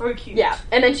 so cute. Yeah,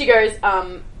 and then she goes,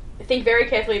 think very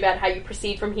carefully about how you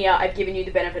proceed from here. I've given you the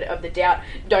benefit of the doubt.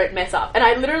 Don't mess up. And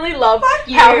I literally love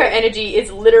how her energy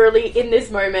is literally in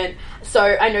this moment. So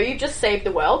I know you've just saved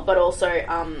the world, but also,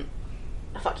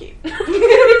 fuck you.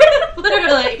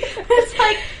 Literally. It's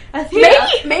like,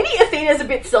 maybe Athena's a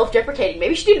bit self-deprecating.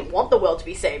 Maybe she didn't want the world to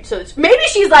be saved. So maybe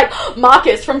she's like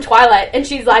Marcus from Twilight, and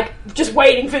she's like just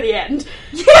waiting for the end.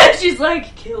 Yeah, she's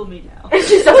like, kill me now. And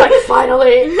she's just like,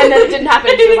 finally. And then it didn't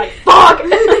happen. She was like, fuck.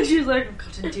 And she's like, I've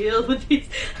got to deal with these.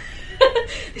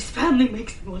 This family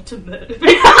makes me want to murder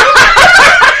me.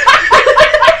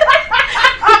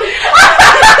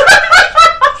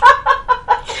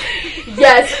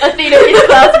 Yes, Athena is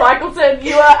Klaus Michelson.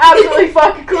 You are absolutely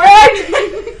fucking correct.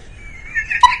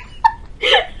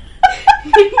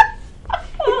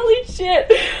 Holy shit.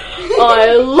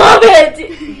 I love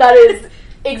it. That is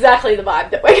exactly the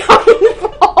vibe that we're going for.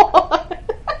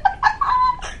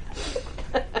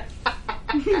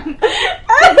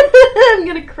 I'm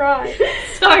gonna cry.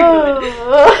 So good.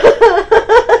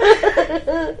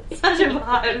 Such a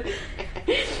vibe.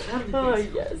 Oh,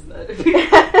 yes.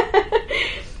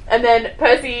 And then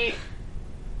Percy...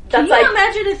 Can you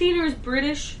imagine Athena is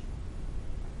British?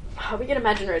 Oh, we can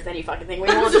imagine her as any fucking thing we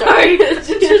I'm want. sorry.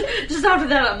 just after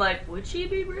that, I'm like, would she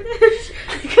be British?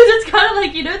 Because it's kind of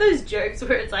like, you know those jokes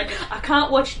where it's like, I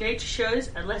can't watch nature shows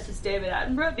unless it's David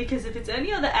Attenborough, because if it's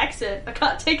any other accent, I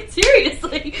can't take it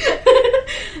seriously.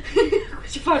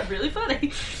 Which I find really funny.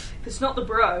 If it's not the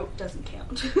bro, it doesn't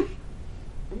count.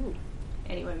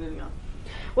 Anyway, moving on.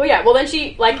 Well, yeah, well then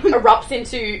she, like, erupts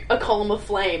into a column of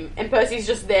flame, and Percy's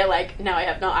just there like, now I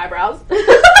have no eyebrows. And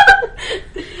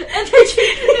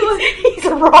then he's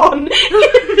Ron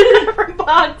from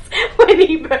Bugs when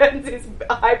he burns his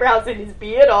eyebrows and his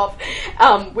beard off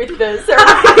with the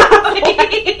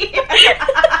ceramic.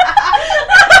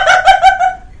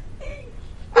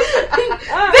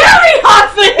 Very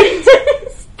hot things!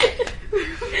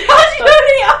 How's you got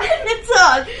any eyelids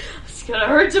on? It's gonna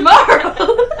hurt tomorrow.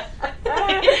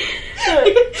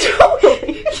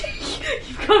 Totally.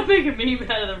 You've got to make a meme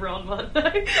out of the wrong one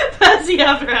though. Percy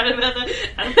after Annabelle,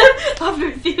 after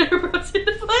Athena erupts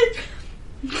into flame.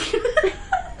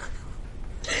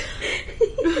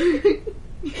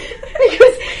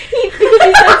 because he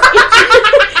says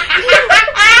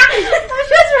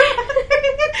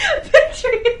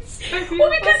well,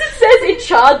 because it says it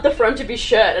charred the front of his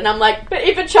shirt, and I'm like, but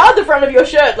if it charred the front of your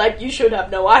shirt, like, you should have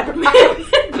no eyebrows. But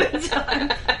then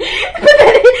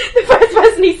the first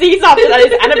person he sees after that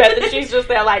is Annabeth, and she's just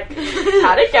there like,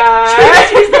 how'd it go?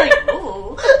 She's like,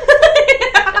 ooh.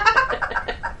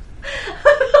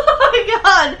 Oh my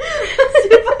god, so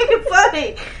fucking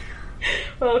funny.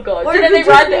 Oh god. So then they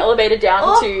ride the elevator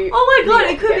down to... Oh my god,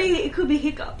 it could be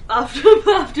Hiccup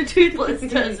after Toothless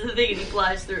turns the thing and he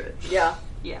flies through it. Yeah.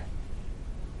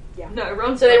 No,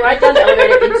 Ron's so they ride down the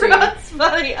elevator into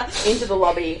the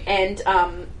lobby, and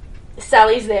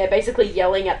Sally's there basically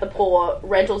yelling at the poor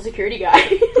rental security guy.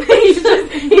 he's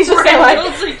just there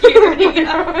like... security guy.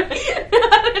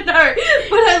 I don't know,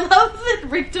 but I love that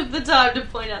Rick took the time to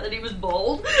point out that he was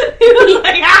bald. He was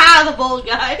like, the bald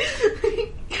guy. I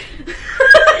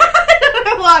don't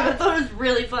know why, but I thought it was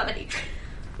really funny.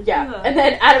 Yeah, and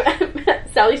then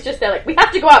Sally's just there like, we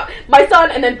have to go up, my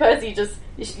son, and then Percy just,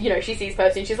 you know, she sees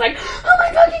Percy and she's like, oh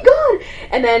my fucking god!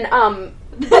 And then,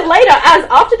 but later,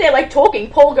 after they're like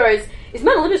talking, Paul goes, is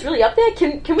Mount Olympus really up there?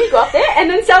 Can we go up there? And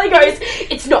then Sally goes,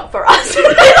 it's not for us. 2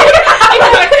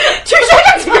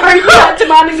 seconds ago, you were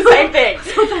demanding the same thing. I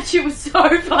thought that shit was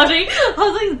so funny. I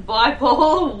was like,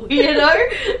 bipolar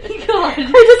weirdo. God.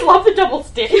 I just love the double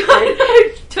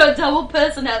standard. To a double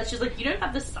personality. She's like, you don't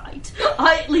have the sight.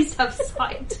 I at least have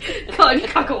sight. God, you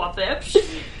can't go up there.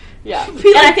 Yeah.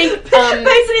 And I think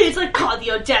basically it's like, God,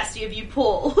 the audacity of you,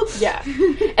 Paul. Yeah.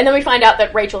 And then we find out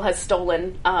that Rachel has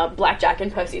stolen Blackjack,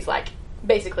 and Percy's like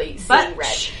basically seeing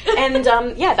red. And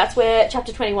yeah, that's where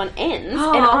chapter 21 ends.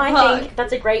 Oh, and I think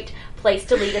that's a great place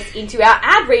to lead us into our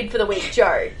ad read for the week,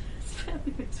 Joe.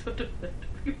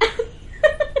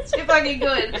 It's too fucking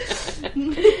good.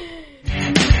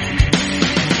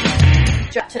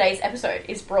 Today's episode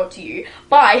is brought to you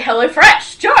by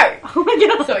HelloFresh. Joe! Oh my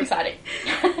god. So exciting.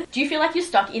 Do you feel like you're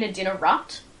stuck in a dinner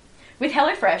rut? With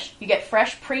HelloFresh, you get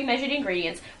fresh, pre-measured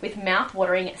ingredients with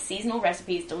mouth-watering seasonal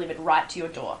recipes delivered right to your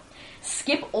door.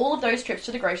 Skip all of those trips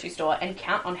to the grocery store and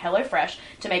count on HelloFresh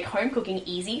to make home cooking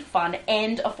easy, fun,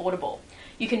 and affordable.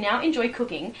 You can now enjoy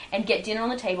cooking and get dinner on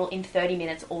the table in 30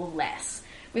 minutes or less.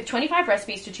 With 25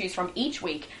 recipes to choose from each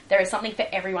week, there is something for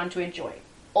everyone to enjoy.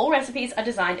 All recipes are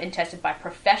designed and tested by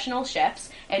professional chefs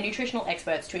and nutritional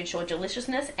experts to ensure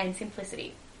deliciousness and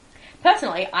simplicity.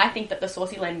 Personally, I think that the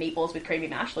saucy lamb meatballs with creamy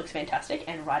mash looks fantastic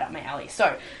and right up my alley.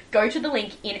 So, go to the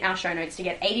link in our show notes to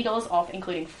get $80 off,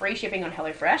 including free shipping on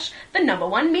HelloFresh, the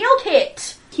 #1 meal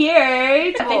kit.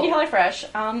 Cute. Thank you,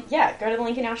 HelloFresh. Yeah, go to the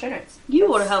link in our show notes.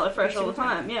 You order HelloFresh all the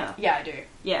time, yeah. Yeah, I do.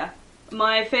 Yeah.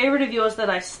 My favourite of yours that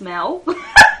I smell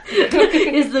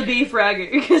is the beef ragu,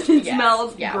 because it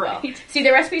smells great. Well, see,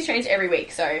 the recipes change every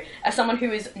week, so as someone who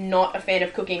is not a fan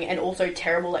of cooking and also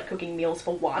terrible at cooking meals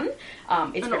for one,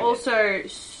 it's and also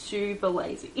good. Super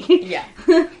lazy. Yeah.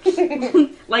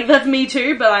 Like, that's me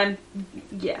too, but I'm...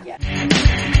 Yeah.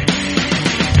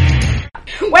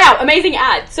 Wow, amazing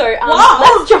ad. So,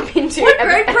 let's jump into... What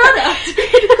great product!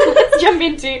 Let's jump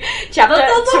into chapter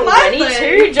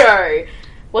 22, Joe.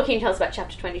 What can you tell us about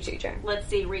chapter 22, Joe? Let's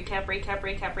see. Recap. Rewind.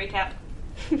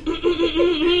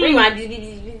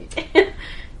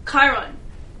 Chiron,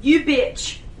 you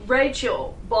bitch.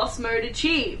 Rachel, boss mode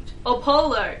achieved.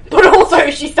 Apollo. But also,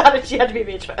 she had to be a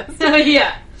bitch first.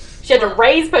 Yeah. She had to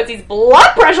raise Percy's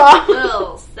blood pressure.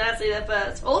 Well, sassy that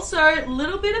first. Also, a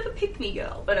little bit of a pick-me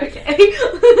girl, but okay.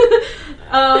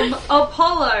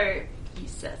 Apollo. You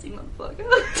sassy motherfucker.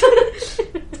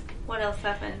 What else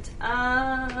happened?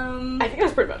 I think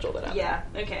that's pretty much all that happened. Yeah,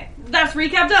 okay. That's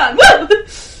recap done!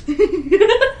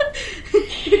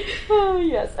 Oh,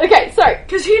 yes. Okay, so...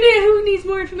 Because who needs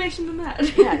more information than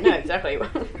that? Yeah, no, exactly.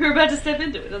 We're about to step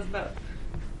into it, doesn't matter.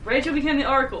 Rachel became the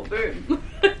Oracle, boom.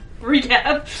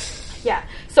 Recap. Yeah,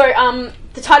 so,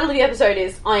 the title of the episode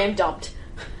is I Am Dumped.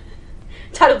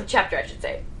 Title of the chapter, I should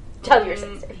say. Title of your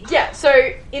episode. Yeah,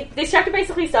 so, this chapter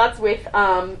basically starts with,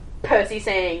 Percy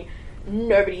saying...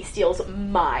 Nobody steals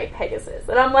my Pegasus.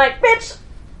 And I'm like, bitch!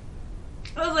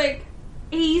 I was like,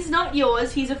 he's not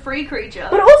yours, he's a free creature.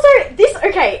 But also, I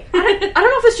don't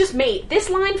know if it's just me, this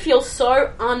line feels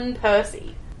so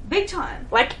un-Percy. Big time.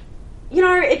 Like, you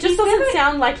know, it just doesn't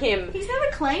sound like him. He's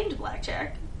never claimed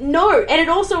Blackjack. No, and it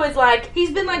also is like... He's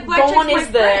been like, Blackjack's my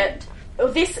friend.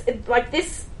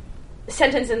 This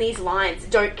sentence and these lines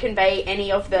don't convey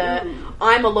any of the,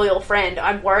 I'm a loyal friend,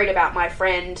 I'm worried about my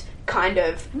friend... kind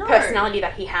of personality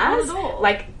that he has. Not at all.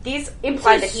 Like, this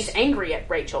implies that he's angry at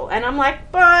Rachel, and I'm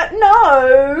like, but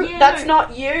no, that's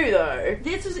not you though.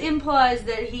 This implies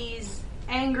that he's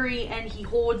angry and he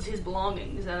hoards his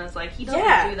belongings, and it's like, he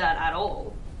doesn't do that at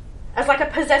all. As like a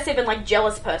possessive and like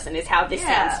jealous person is how this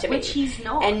sounds to me. Which he's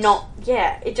not. And not,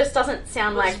 it just doesn't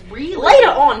sound like, really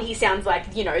later on he sounds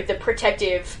like, you know, the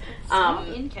protective,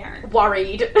 in Karen.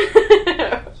 worried.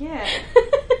 Yeah.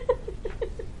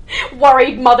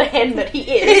 Worried mother hen that he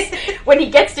is. When he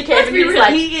gets to camp and he's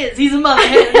like... He's a mother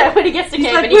hen. When he gets to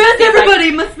camp like, and he's where's everybody?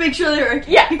 Like, must make sure they're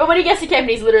okay. Yeah, but when he gets to camp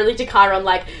and he's literally to Chiron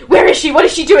like, where is she? What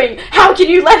is she doing? How can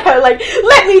you let her? Like,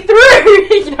 let me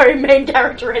through! You know, main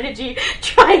character energy,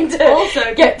 trying to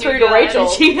also get through to Rachel.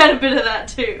 She had a bit of that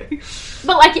too.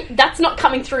 But like, that's not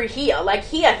coming through here. Like,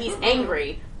 here he's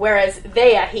angry, whereas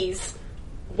there he's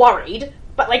worried.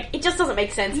 But, like, it just doesn't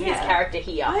make sense in his character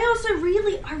here. I also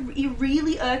it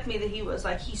really irked me that he was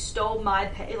like, she stole my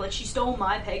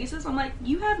Pegasus. I'm like,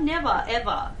 you have never,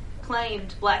 ever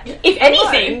claimed Blackjack. If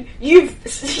anything, you've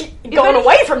gone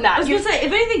away from that. I was going to say,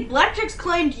 if anything, Blackjack's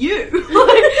claimed you.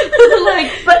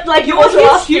 But you also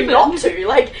asked him not to.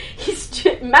 Like, he's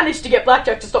managed to get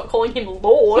Blackjack to stop calling him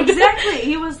Lord. Exactly.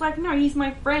 He was like, no, he's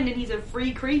my friend and he's a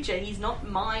free creature. He's not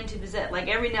mine to possess. Like,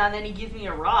 every now and then he gives me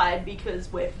a ride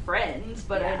because we're friends,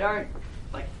 but I don't,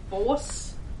 like,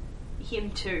 force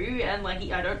him to, and, like,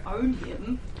 I don't own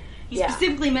him. He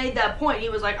specifically made that point. He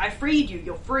was like, I freed you,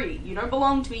 you're free. You don't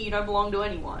belong to me, you don't belong to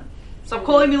anyone. Stop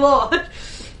calling me Lord.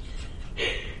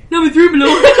 Number 3, my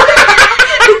Lord.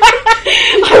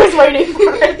 I was waiting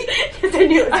for it, because I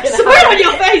knew it was going to happen. I saw it on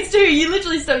your face too. You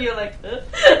literally stopped, you're like,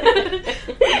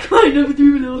 Fine, number 3,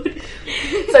 my Lord.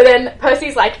 So then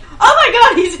Percy's like, oh my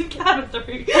god, he's in cabin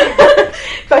 3.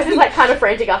 Percy's like, kind of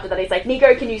frantic after that. He's like,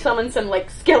 Nico, can you summon some,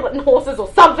 like, skeleton horses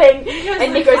or something?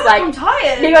 And Nico's like, I'm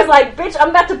tired. Nico's like, bitch,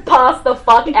 I'm about to pass the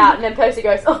fuck out. And then Percy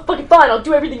goes, oh, fucking fine, I'll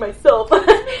do everything myself.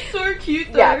 So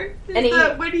cute, though. Yeah. And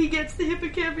that when he gets the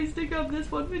hippocampus stick up,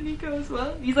 this one for Nico as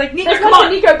well. He's like, Nico, there's come one on!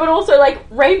 for Nico, but also, like,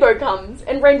 Rainbow comes,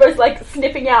 and Rainbow's, like,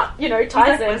 sniffing out, you know,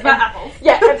 Tyson. Where's my apples?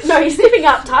 Yeah, no, he's sniffing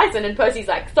out Tyson, and Percy's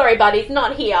like, sorry, buddy, it's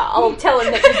not here. I'll tell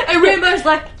him that you... And Rainbow's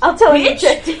like, I'll tell him you bitch.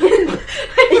 checked in.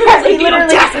 Yeah, he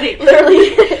audacity. literally,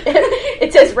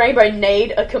 it says Rainbow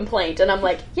made a complaint, and I'm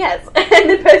like, yes. And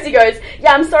then Percy goes,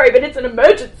 yeah, I'm sorry, but it's an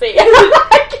emergency. And I'm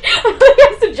like, he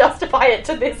has to justify it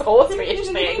to this horsefish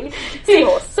thing.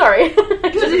 Seahorse, sorry.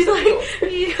 Because he's like,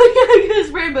 because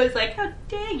Rainbow's like, how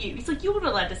dare you? He's like, you're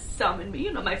not allowed to summon me,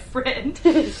 you're not my friend.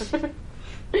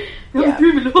 Yeah.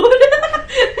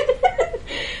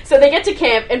 So they get to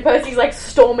camp, and Percy's like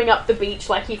storming up the beach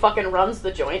like he fucking runs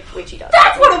the joint, which he does.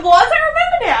 That's what it was, I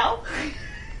remember now!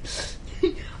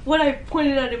 What I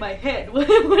pointed out in my head when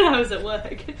I was at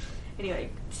work. Anyway,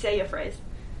 say your phrase.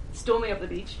 Storming up the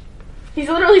beach. He's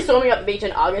literally storming up the beach,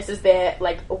 and Argus is there,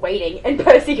 like, waiting, and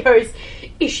Percy goes,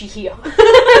 is she here?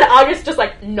 And Argus just,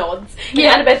 like, nods.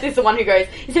 Yeah. And Annabeth is the one who goes,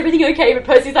 is everything okay? But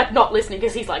Percy's, like, not listening,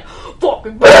 because he's like,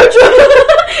 fucking bitch!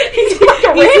 He's like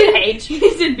a rampage.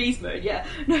 He's in beast mode, yeah.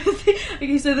 No,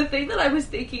 okay, so the thing that I was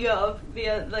thinking of,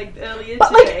 earlier But,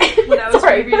 today, like, when I was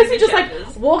sorry, rereading Percy the just, chapters,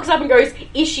 like, walks up and goes,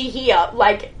 is she here?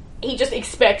 Like, he just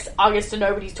expects Argus to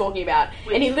know what he's talking about.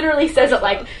 And he literally says it,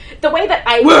 like, the way that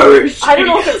Where is she? I don't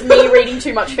know if it's me reading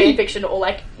too much fanfiction or,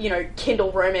 like, you know,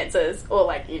 Kindle romances or,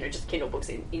 like, you know, just Kindle books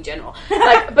in general.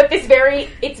 Like, but it's a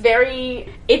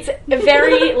very,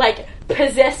 like,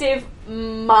 possessive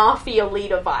mafia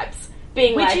leader vibes.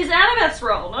 Being which like, is Annabeth's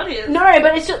role, not his. no,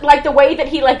 but it's just, like, the way that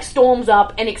he, like, storms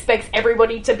up and expects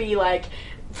everybody to be, like,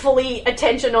 fully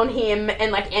attention on him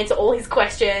and, like, answer all his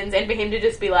questions, and for him to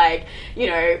just be like, you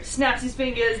know, Snaps his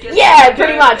fingers, gets yeah,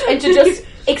 pretty much, and to just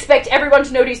expect everyone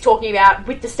to know what he's talking about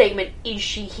with the statement, is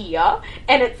she here?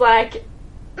 And it's like,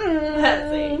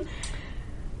 Percy.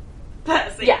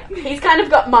 Yeah, he's kind of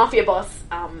got mafia boss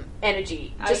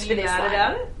energy just Are for you this mad line.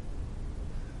 about it?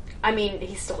 I mean,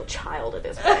 he's still a child at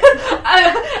this point.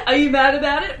 Are you mad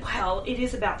about it? Well, it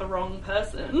is about the wrong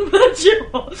person. But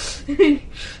sure.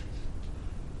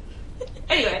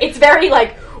 Anyway. It's very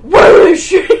like, where is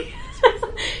she?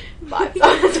 Vibes.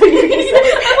 That's what you said.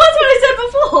 That's what I said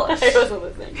before. I wasn't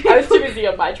listening. I was too busy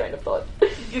on my train of thought.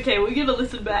 Okay, we're gonna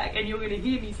listen back, and you're gonna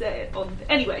hear me say it.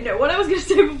 Anyway, no. What I was gonna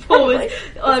say before was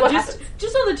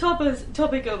just on the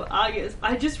topic of Argus.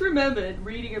 I just remembered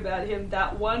reading about him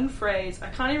that one phrase. I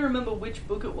can't even remember which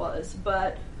book it was,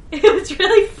 but it was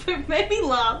really it made me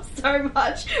laugh so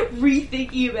much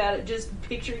rethinking about it, just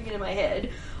picturing it in my head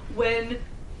when.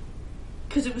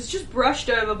 Because it was just brushed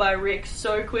over by Rick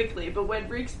so quickly, but when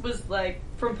Rick was, like,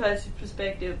 from Percy's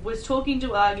perspective, was talking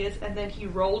to Argus, and then he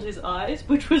rolled his eyes,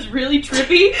 which was really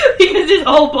trippy, because his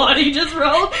whole body just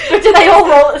rolled. But do they all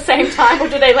roll at the same time, or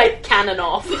do they, like, cannon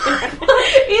off? Either way,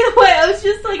 I was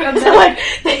just like, So, like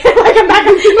a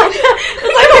magazine wave,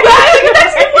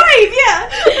 yeah. I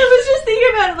was just thinking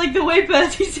about it, like, the way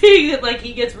Percy's saying that, like,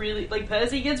 he gets really, like,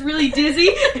 Percy gets really dizzy,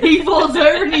 and he falls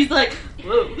over, and he's like,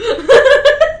 whoa.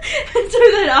 And so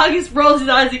then Argus rolls his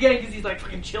eyes again because he's like,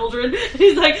 fucking children. And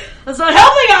he's like, that's not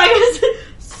helping, Argus!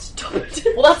 Stop it.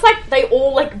 Well, that's like, they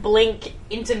all, like, blink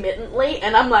intermittently,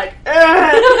 and I'm like, creepy.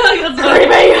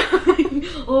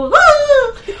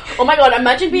 Oh my god,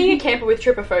 imagine being a camper with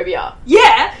trypophobia.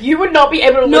 Yeah! You would not be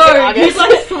able to look at No, Argus. you'd,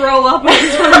 like, throw up every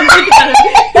time you look at him.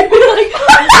 You'd be like,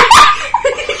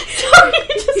 sorry,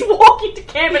 you just walk into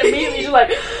camp and immediately you're like,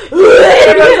 and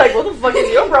everyone's like, what the fuck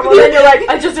is your problem? And then you're like,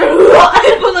 I just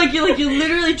but like you're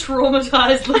literally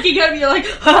traumatized looking at him. You're like,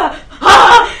 and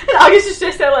Argus is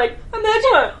just there like,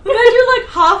 imagine like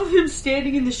half of him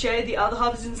standing in the shade, the other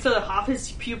half is instead of half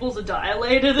his pupils are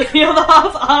dilated and the other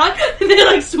half aren't, and they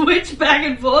like switch back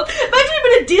and forth. Imagine him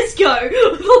in a disco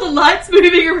with all the lights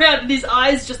moving around and his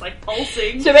eyes just like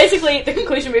pulsing. So basically, the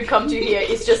conclusion we've come to here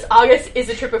is just Argus is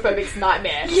a trypophobic's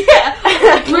nightmare. Yeah,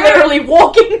 like, literally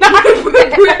walking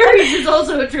nightmare. Prairies is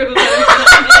also a trypophobic's nightmare.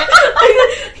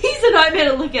 Like, he's a nightmare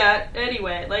to look at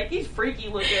anyway. Like, he's freaky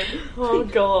looking. Oh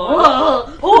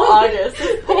god. Poor Argus.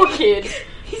 Poor kid.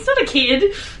 He's not a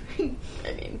kid.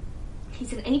 I mean,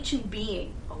 he's an ancient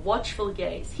being, a watchful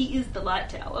gaze. He is the light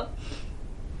tower.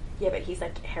 yeah, but he's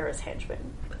like Hera's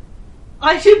henchman.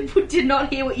 I did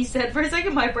not hear what you said. For a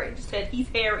second, my brain just said, he's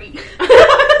hairy.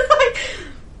 I was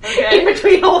like, okay. In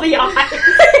between all the eyes.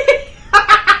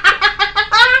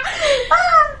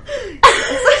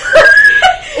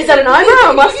 Is that an eyebrow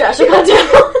or a mustache? I can't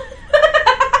tell.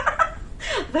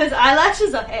 Those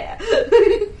eyelashes are hair.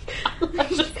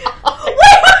 Just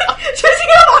Does he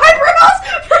have eyebrows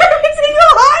for every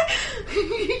single eye?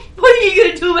 What are you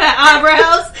gonna do about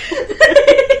eyebrows?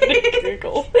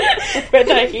 Google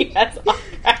whether he has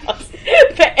eyebrows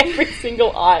for every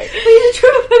single eye. He's a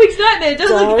trypophobic nightmare.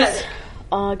 Don't look at Does it.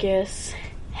 Argus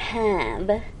have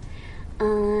The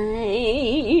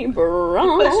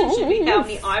eyebrows question should be, how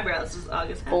many eyebrows does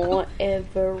Argus have? for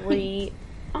every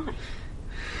eye?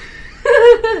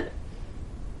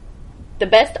 The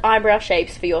best eyebrow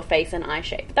shapes for your face and eye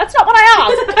shape. That's not what I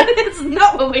asked. That's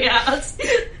not what we asked.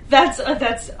 That's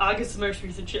Argus' most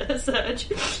recent search.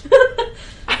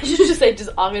 I should just say, does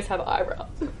Argus have eyebrows?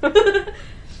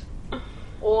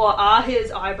 Or are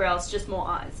his eyebrows just more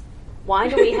eyes? Why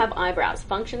do we have eyebrows?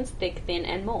 Functions, thick, thin,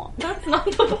 and more. That's not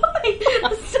the point.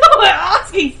 That's not what we're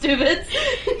asking, stupids.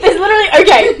 There's literally,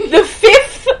 okay, the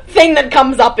fifth thing that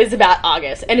comes up is about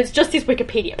Argus, and it's just his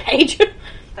Wikipedia page.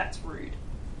 That's rude.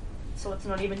 So it's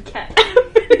not even cat.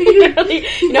 Literally,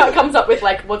 you know, it comes up with,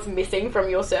 like, what's missing from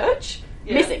your search?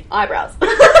 Yeah. Missing eyebrows.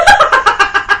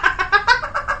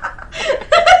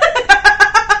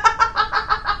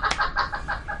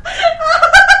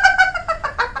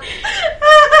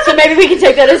 So maybe we can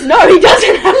take that as no, he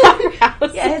doesn't have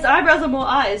eyebrows. Yeah, his eyebrows are more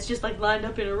eyes, just like lined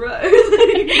up in a row.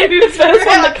 The first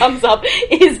one that comes up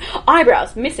is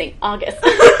eyebrows, missing Argus.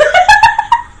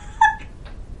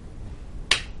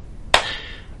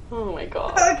 Oh my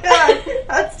god. Oh god,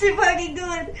 that's too fucking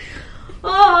good.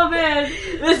 Oh man,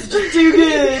 this is just too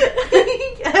good.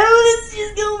 How is this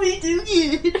just gonna be too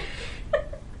good?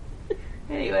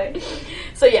 Anyway,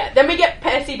 So yeah, then we get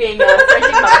Percy being a Frenchie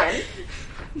motherhen.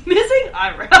 missing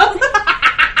eyebrows.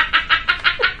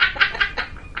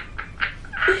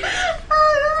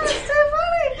 Oh, that's so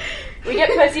funny. We get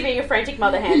Percy being a frantic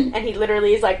mother hen, and he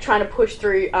literally is like trying to push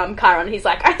through Chiron. He's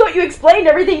like, I thought you explained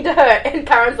everything to her, and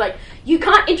Chiron's like, you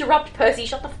can't interrupt Percy,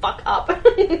 shut the fuck up.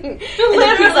 And then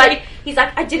he's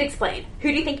like, I did explain. Who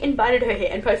do you think invited her here?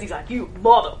 And Percy's like, you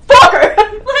motherfucker.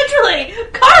 Literally,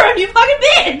 Chiron, you fucking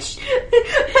bitch.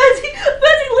 Percy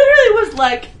literally was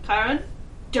like, Chiron,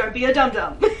 don't be a dum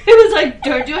dum. It was like,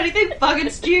 don't do anything fucking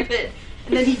stupid.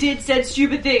 And then he said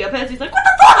stupid thing, and Percy's like, what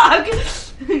the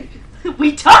fuck?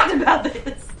 We talked about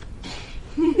this.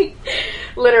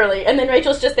 Literally. And then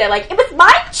Rachel's just there like, it was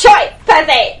my choice,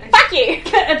 Percy. Fuck you.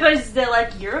 And Percy's there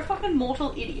like, you're a fucking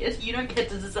mortal idiot. You don't get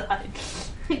to decide.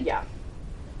 Yeah.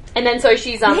 And then so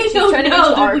she's turning into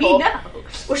the Oracle.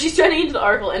 Well, she's turning into the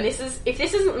Oracle, and if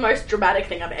this isn't the most dramatic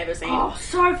thing I've ever seen. Oh,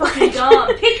 so fucking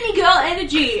dumb. Pick me girl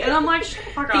energy. And I'm like, shut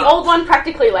the fuck up. The old one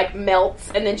practically like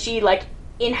melts, and then she like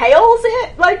inhales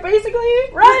it, like basically,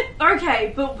 right?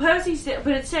 Okay, but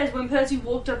it says when Percy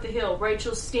walked up the hill,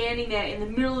 Rachel's standing there in the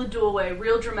middle of the doorway,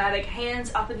 real dramatic,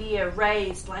 hands up in the air,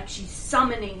 raised, like she's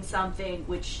summoning something,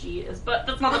 which she is, but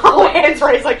that's not the Oh, point. hands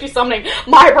raised like she's summoning.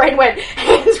 My brain went,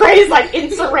 hands raised like in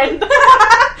surrender.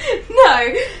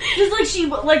 No, just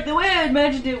like like the way I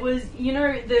imagined it was, you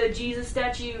know, the Jesus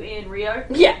statue in Rio?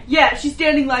 Yeah. Yeah, she's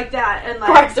standing like that, and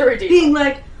like, Christ the Redeemer. being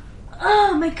like,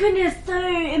 oh my goodness, so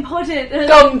important. And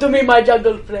Come to me, my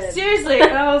jungle friend. seriously,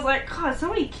 and I was like, God,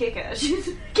 somebody kick her. Kick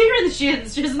her in the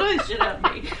shins. She's annoying the shit out of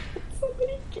me.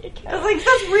 Somebody kick I her. was like,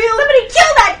 that's real. Somebody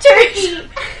kill that turkey!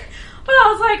 But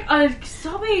I was like,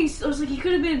 stop being. I was like, you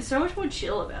could have been so much more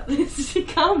chill about this.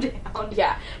 Calm down.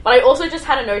 Yeah, but I also just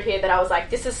had a note here that I was like,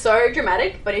 this is so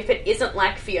dramatic, but if it isn't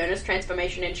like Fiona's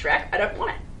transformation in Shrek, I don't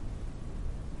want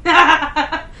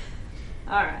it.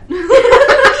 Alright.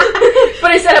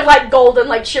 But instead of like golden,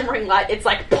 like shimmering light, it's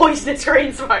like poisonous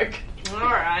green smoke.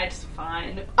 Alright,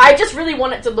 fine. I just really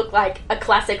want it to look like a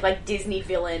classic like Disney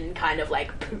villain kind of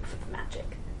like poof of magic.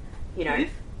 You know? Poof?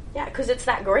 Yeah, because it's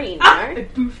that green, you I know?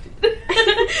 boofed it.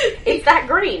 It's that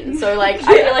green, so like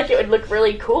I feel like it would look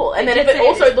really cool. And then if it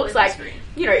also looks like,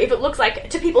 you know, if it looks like,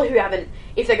 to people who haven't,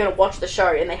 if they're going to watch the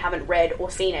show and they haven't read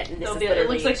or seen it, and this is It literally,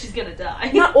 looks like she's gonna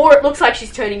die. no, or it looks like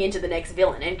she's turning into the next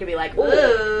villain, and it could be like,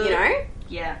 ooh, you know?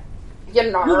 Yeah. You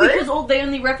know? Well, because the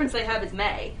only reference they have is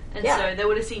May, and Yeah. so they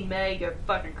would have seen May go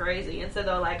fucking crazy, and so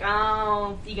they were like,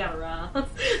 "Oh, you got her off.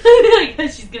 Like,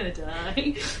 she's gonna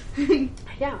die."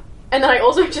 Yeah. And then I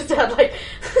also just had like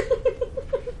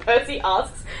Percy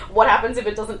asks what happens if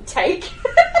it doesn't take.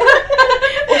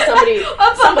 Or somebody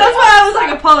That's why I was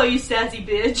like, "Apollo, you sassy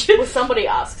bitch." Well, somebody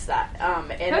asks that. And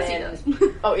Percy then does.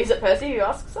 Oh, is it Percy who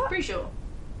asks that? Pretty sure.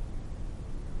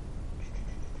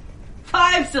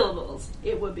 5 syllables.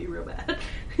 It would be real bad.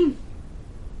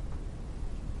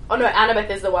 Oh no, Annabeth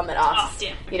is the one that asks. Oh,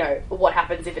 damn. You know, what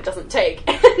happens if it doesn't take?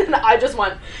 And I just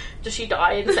want, does she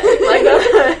die insane? Like,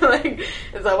 like,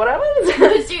 is that what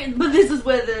happens? But this is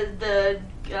where the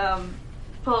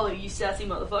Polly, you sassy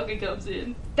motherfucker, comes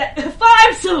in, that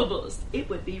 5 syllables, it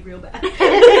would be real bad. Be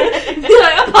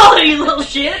like, Apollo, you little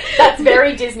shit. That's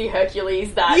very Disney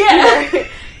Hercules, that. Yeah.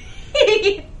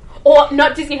 You know. Or,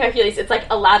 not Disney Hercules, it's like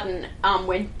Aladdin,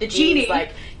 when the genie's,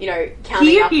 like, you know,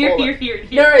 counting up here.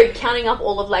 No, counting up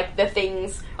all of, like, the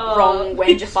things wrong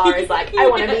when Jafar is like, I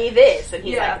want to be this, and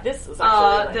he's like, this is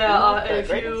actually, like, there are a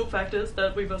few factors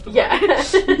that we must avoid. Yeah.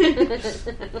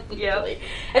 Yeah.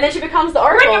 And then she becomes the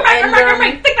Oracle,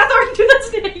 and, think that's do that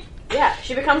snake. yeah,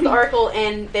 she becomes the Oracle,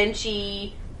 and then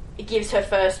she gives her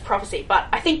first prophecy. But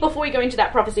I think before we go into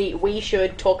that prophecy, we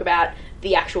should talk about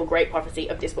the actual great prophecy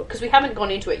of this book, because we haven't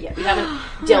gone into it yet. We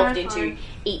haven't delved into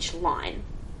each line.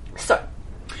 So,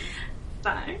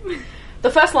 Fine. the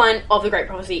first line of the great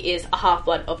prophecy is a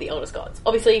half-blood of the eldest gods.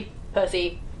 Obviously,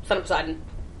 Percy, son of Poseidon.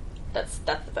 That's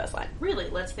the first line. Really,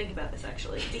 let's think about this,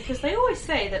 actually. Because they always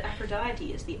say that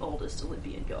Aphrodite is the oldest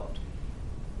Olympian god.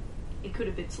 It could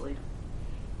have been Selena.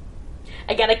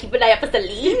 I gotta keep an eye out for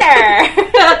Selena!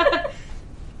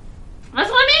 That's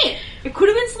what I mean! It could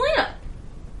have been Selena!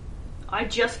 I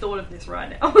just thought of this right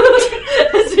now.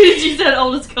 As soon as you said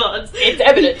oldest gods. It's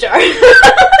evident, Joe.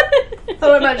 I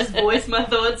thought I might just voice my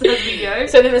thoughts as we go.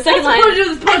 So then the second line...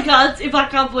 What's the point of this podcast if I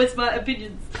can't voice my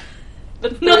opinions?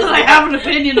 Not that I have an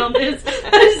opinion on this.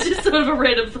 It's just sort of a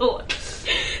random thought.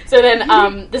 So then,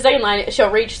 the second line,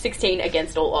 shall reach 16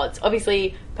 against all odds.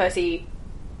 Obviously, Percy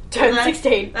turned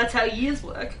 16. That's how years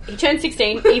work. He turned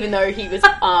 16, even though he was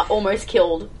almost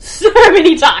killed so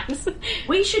many times.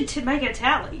 We should make a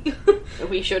tally.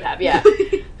 We should have, yeah.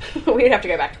 We'd have to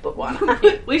go back to book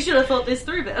 1. We should have thought this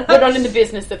through better. We're not in the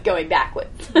business of going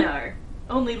backwards. No.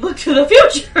 Only look to the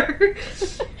future.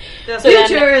 The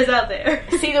future is out there.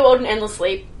 See the World in Endless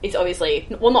Sleep is obviously,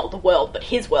 well, not the world, but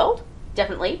his world.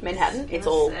 Definitely, Manhattan. It's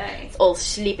all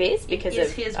sleepies because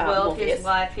it's of his world, Morpheus. his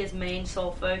life, his main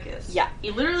sole focus. Yeah.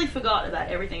 He literally forgot about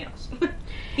everything else.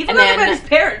 He forgot about his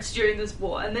parents during this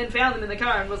war, and then found them in the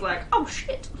car and was like, oh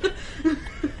shit.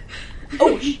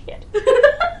 Oh shit.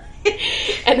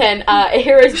 And then, a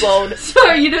hero's bold.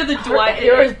 So, you know the Dwight... A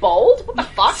hero's bold? What the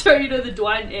fuck? So, you know the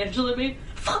Dwight and Angela meme?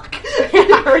 Fuck!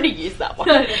 I already used that one.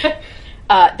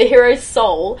 The hero's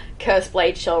soul, cursed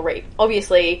blade shall reap.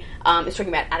 Obviously, it's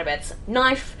talking about Annabeth's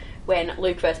knife when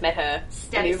Luke first met her.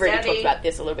 And we've already talked about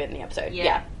this a little bit in the episode.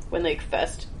 Yeah. When Luke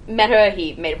first met her,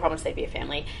 he made a promise they'd be a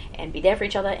family and be there for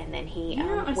each other, and then he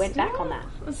went back on that.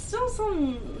 There's still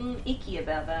some icky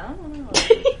about that. I don't know.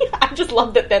 I just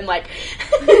love that then, like...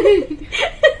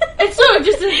 It's sort of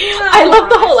just a... I love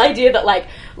the whole idea that, like,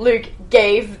 Luke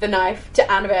gave the knife to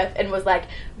Annabeth and was like,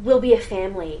 we'll be a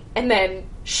family. And then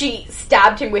she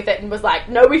stabbed him with it and was like,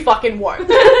 no, we fucking won't.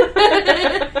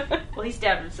 Well, he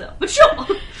stabbed himself. But sure.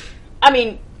 I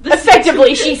mean,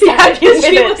 effectively, she stabbed him with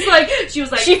it. She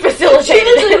was like... She facilitated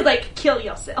it. She was like, kill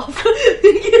yourself.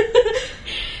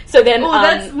 So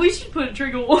then... we should put a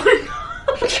trigger warning.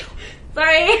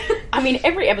 Sorry. I mean,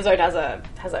 every episode has a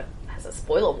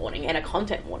spoiler warning and a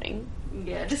content warning.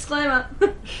 Yeah, disclaimer.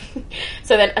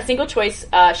 So then, a single choice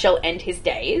shall end his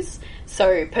days.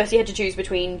 So Percy had to choose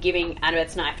between giving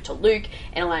Annabeth's knife to Luke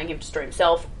and allowing him to destroy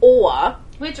himself, or...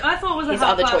 Which I thought was his a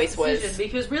other choice decision, was...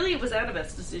 because really it was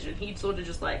Annabeth's decision. He'd sort of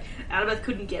just, like... Annabeth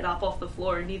couldn't get up off the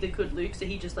floor and neither could Luke, so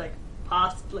he just, like,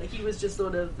 passed... Like, he was just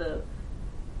sort of the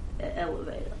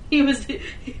elevator. He was the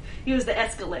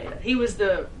escalator. He was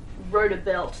the... Rode a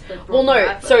belt that brought Well,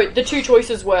 no, so the two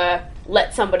choices were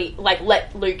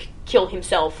let Luke kill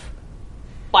himself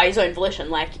by his own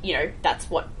volition, like, you know, that's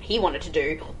what he wanted to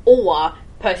do, or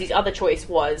Percy's other choice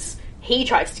was he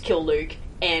tries to kill Luke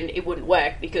and it wouldn't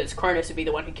work because Cronus would be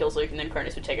the one who kills Luke and then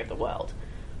Cronus would take over the world.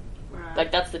 Right.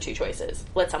 Like, that's the two choices.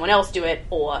 Let someone else do it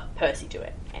or Percy do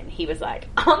it. And he was like,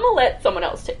 I'm gonna let someone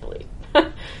else take the lead.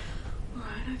 Right,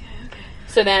 okay.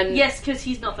 So then... Yes, because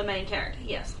he's not the main character,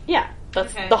 yes. Yeah.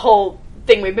 That's the whole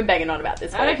thing we've been banging on about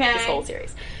this whole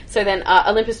series. So then,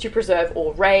 Olympus to preserve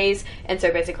or raise, and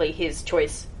so basically his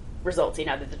choice results in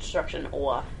either the destruction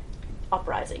or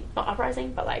uprising. Not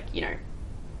uprising, but like, you know,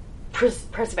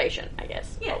 preservation, I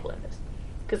guess, of Olympus.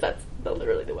 Because that's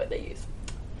literally the word they use.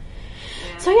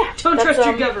 Yeah. So yeah. Don't trust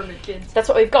your government, kids. That's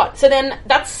what we've got. So then,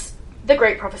 that's the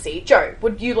great prophecy. Joe,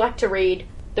 would you like to read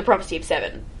the Prophecy of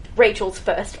Seven? Rachel's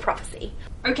first prophecy.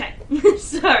 Okay,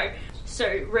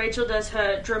 So Rachel does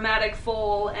her dramatic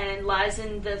fall and lies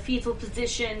in the fetal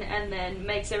position and then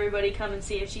makes everybody come and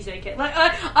see if she's okay. Like,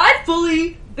 I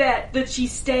fully bet that she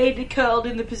stayed curled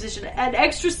in the position an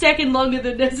extra second longer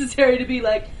than necessary to be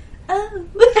like, oh.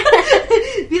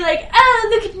 Be like, oh,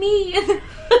 look at me.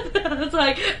 It's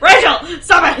like, Rachel,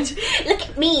 stop it. Look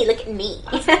at me.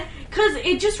 Because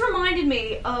It just reminded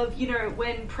me of, you know,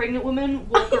 when pregnant women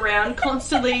walk around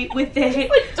constantly with their...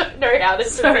 I don't know how to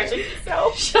position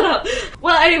yourself. Shut up.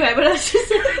 Well, anyway, but I was just...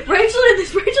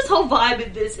 Rachel's whole vibe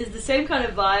in this is the same kind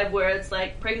of vibe where it's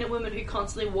like pregnant women who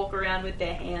constantly walk around with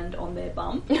their hand on their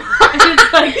bum. And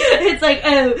it's like,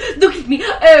 oh, look at me,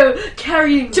 oh,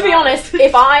 carrying... To be honest,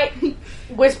 if I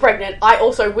was pregnant, I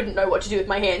also wouldn't know what to do with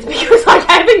my hands, because like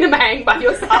having them hang by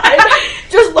your side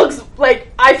just looks like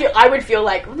I would feel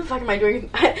like, what the fuck am I doing?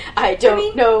 I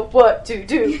don't know what to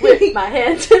do with my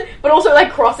hands. But also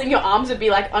like crossing your arms would be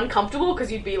like uncomfortable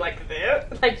because you'd be like there,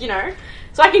 like, you know.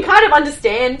 So I can kind of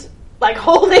understand like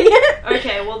holding it.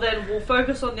 Okay, well then we'll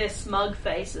focus on their smug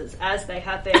faces as they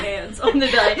have their hands on the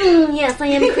belly. Yes, I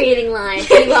am creating life.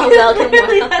 You are welcome.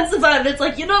 Really, that's the vibe. It's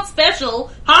like, you're not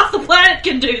special. Half the planet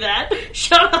can do that.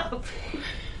 Shut up.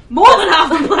 More than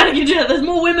half the planet can do that. There's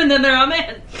more women than there are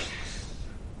men.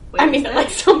 Wait, I mean, like,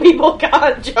 some people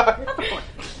can't, Joe.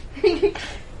 Moving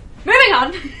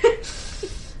on.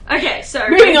 Okay, so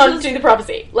moving on to the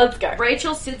prophecy. Let's go.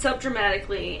 Rachel sits up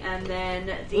dramatically, and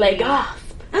then the... Leg off.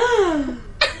 I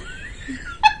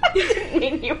didn't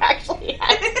mean you actually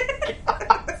had to.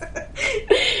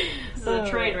 This is a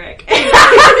train wreck.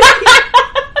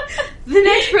 The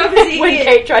next prophecy when is...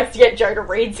 Kate tries to get Joe to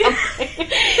read something,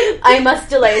 I must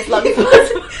delay as long as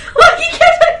possible. Look, you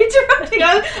kept interrupting.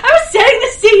 I was setting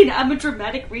the scene. I'm a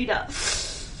dramatic reader.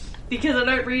 Because I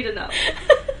don't read enough. You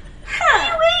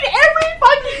read every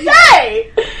fucking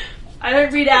day! I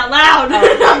don't read out loud.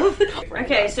 Oh.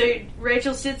 Okay, so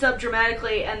Rachel sits up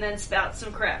dramatically and then spouts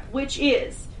some crap, which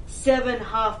is 7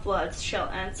 half-bloods shall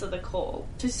answer the call.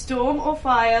 To storm or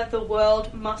fire, the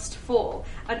world must fall.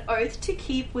 An oath to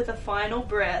keep with a final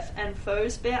breath, and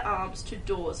foes bear arms to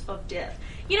doors of death.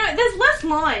 You know, there's less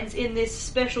lines in this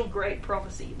special great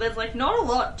prophecy. There's, like, not a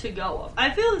lot to go off.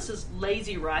 I feel this is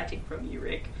lazy writing from you,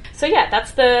 Rick. So yeah,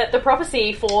 that's the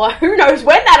prophecy for who knows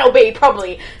when that'll be.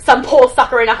 Probably some poor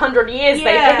sucker in 100 years,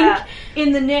 they think.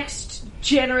 In the next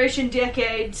generation,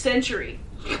 decade, century.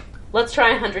 Let's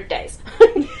try 100 days.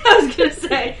 I was gonna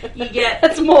say, you get...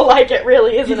 That's more like it,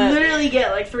 really, isn't it? You literally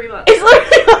get, like, 3 months. It's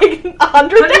literally like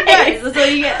 100 days. That's all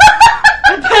you get.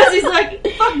 And Percy's like,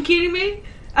 you fucking kidding me?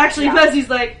 Actually, yeah. Percy's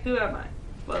like, who am I?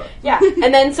 Well. Yeah,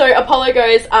 and then so Apollo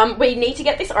goes, we need to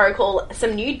get this Oracle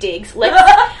some new digs.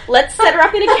 Let's set her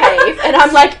up in a cave. And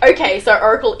I'm like, okay, so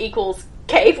Oracle equals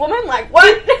cave woman? Like, what?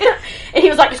 And he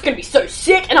was like, it's gonna be so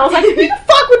sick. And I was like, who the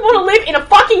fuck would want to live in a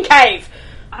fucking cave?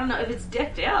 I don't know if it's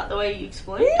decked out the way you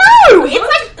explained it. No!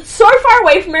 It's like so far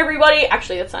away from everybody.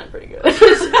 Actually, that sounded pretty good. I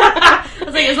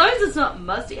was like, as long as it's not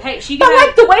musty. Hey, she can But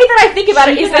like, the way that I think about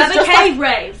it is there's just a cave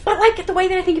rave. But like, the way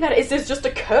that I think about it is there's just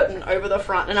a curtain over the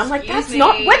front. And I'm like, Excuse that's me.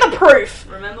 not weatherproof.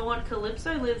 Remember what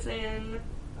Calypso lives in?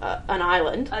 An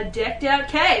island. A decked out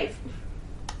cave.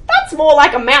 That's more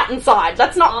like a mountainside.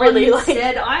 That's not On really like...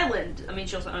 said island. I mean,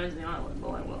 she also owns the island.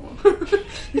 Well.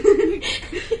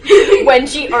 When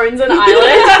she owns an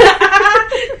island.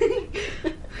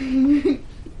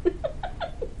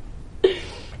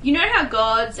 You know how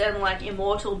gods and, like,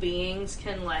 immortal beings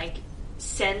can, like,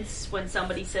 sense when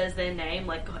somebody says their name,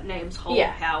 like, names hold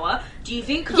power? Do you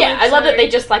think Calypso... Yeah, I love that they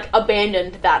just, like,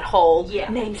 abandoned that whole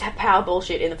names have power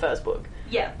bullshit in the first book.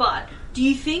 Yeah, but do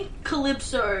you think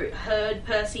Calypso heard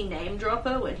Percy name drop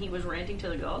her when he was ranting to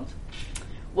the gods?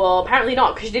 Well, apparently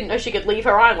not, because she didn't know she could leave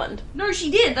her island. No,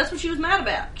 she did. That's what she was mad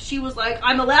about. She was like,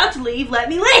 I'm allowed to leave, let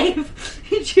me leave.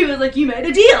 And she was like, you made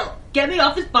a deal. Get me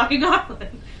off this fucking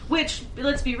island. Which,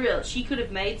 let's be real, she could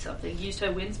have made something, used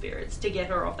her wind spirits to get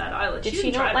her off that island. Did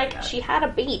she not, like, she had a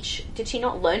beach. Did she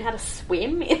not learn how to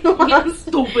swim in the last...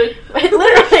 Stupid.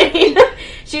 Literally.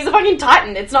 She's a fucking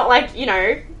titan. It's not like, you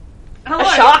know... Hello.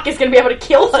 A shark is going to be able to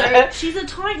kill her. She's a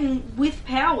titan with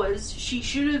powers. She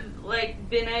should have, like,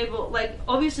 been able... Like,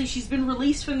 obviously she's been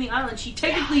released from the island. She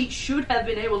technically should have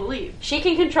been able to leave. She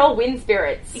can control wind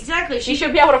spirits. Exactly. She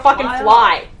should be able to fucking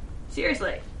fly.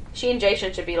 Seriously. She and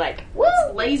Jason should be like, woo!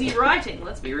 It's lazy writing,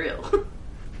 let's be real.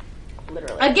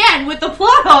 Literally. Again, with the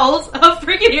plot holes of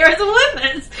freaking Heroes of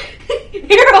Olympus.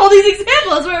 Here are all these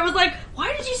examples where it was like,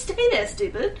 why did you stay there,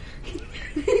 stupid?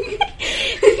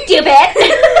 Stupid!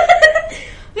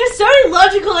 There's so many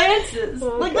logical answers.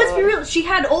 Oh, like, God. let's be real. She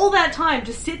had all that time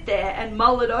to sit there and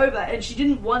mull it over, and she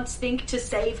didn't once think to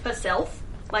save herself.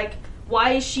 Like,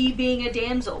 why is she being a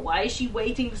damsel? Why is she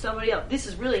waiting for somebody else? This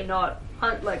is really not,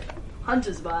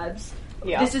 Hunter's vibes.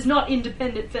 Yeah. This is not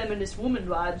independent feminist woman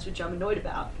vibes, which I'm annoyed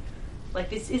about. Like,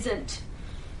 this isn't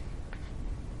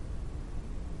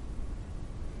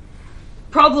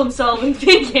problem-solving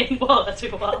thinking. Whoa, that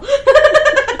took a while.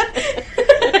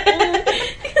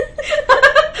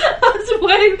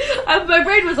 My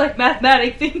brain was like,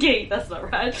 mathematic thinking. That's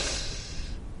not right.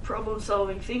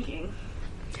 Problem-solving thinking.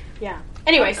 Yeah.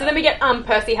 Anyway, so then we get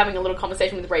Percy having a little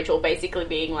conversation with Rachel, basically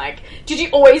being like, did you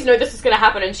always know this was going to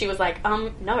happen? And she was like,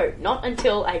 no, not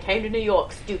until I came to New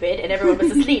York, stupid, and everyone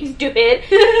was asleep, stupid.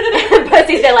 And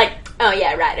Percy's there like, oh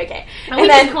yeah, right, okay. And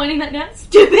then coining that now?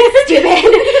 Stupid.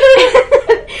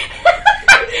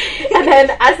 And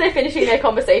then as they're finishing their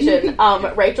conversation,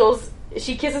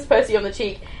 she kisses Percy on the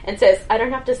cheek and says, I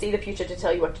don't have to see the future to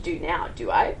tell you what to do now,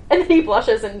 do I? And then he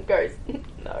blushes and goes,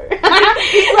 no. And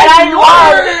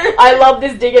I love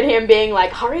this dig at him being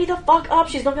like, hurry the fuck up,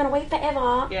 she's not going to wait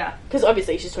forever. Yeah. Because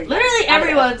obviously she's talking literally about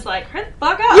everyone's like, hurry the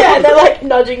fuck up. Yeah, they're like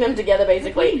nudging them together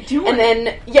basically. What are you doing? And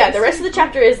then, yeah, the rest of the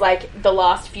chapter is like the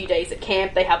last few days at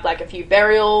camp. They have like a few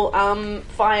burial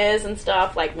fires and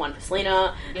stuff, like one for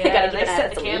Selena. Yeah, they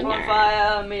set the camp on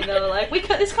fire. I mean, they were like,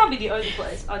 this can't be the only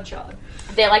place uncharted.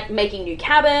 They're like making new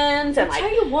cabins and I'll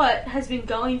tell you what has been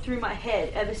going through my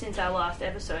head ever since our last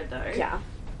episode though. Yeah.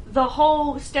 The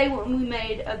whole statement we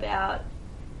made about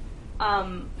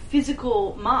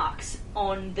physical marks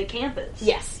on the campus.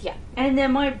 Yes, yeah. And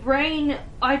then my brain,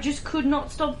 I just could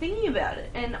not stop thinking about it.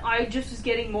 And I just was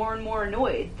getting more and more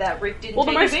annoyed that Rick didn't take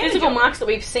the most advantage physical of it. marks that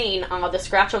we've seen are the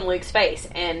scratch on Luke's face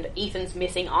and Ethan's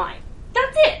missing eye.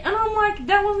 That's it! And I'm like,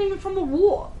 that wasn't even from the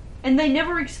war. And they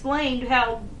never explained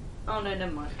how... Oh no,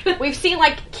 never mind. We've seen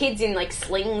like kids in like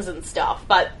slings and stuff,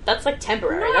 but that's like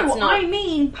temporary. No, that's not... I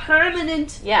mean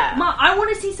permanent. Yeah. I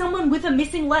want to see someone with a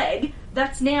missing leg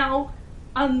that's now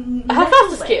How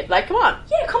fast this kid? Like, come on.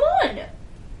 Yeah, come on.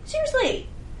 Seriously.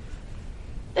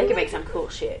 They could make some cool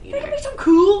shit, you know. They could make some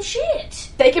cool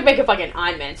shit. They could make a fucking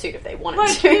Iron Man suit if they wanted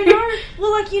Like, to.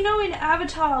 in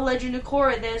Avatar Legend of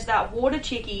Korra, there's that water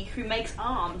chickie who makes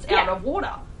arms out of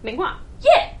water. Ming-Hua.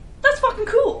 Yeah, that's fucking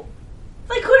cool.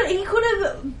 He could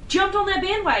have jumped on that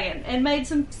bandwagon and made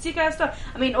some sick ass stuff.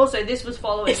 I mean, also, this was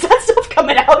following... Is that stuff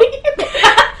coming out of you?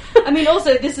 I mean,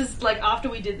 also, this is, like, after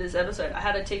we did this episode, I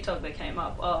had a TikTok that came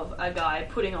up of a guy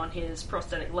putting on his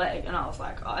prosthetic leg, and I was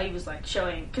like, he was, like,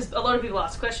 showing... Because a lot of people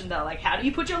ask questions, they're like, how do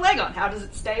you put your leg on? How does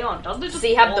it stay on? Doesn't it just Does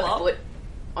he have the fall foot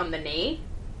on the knee?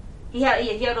 He had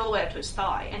it all the way up to his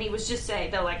thigh, and he was just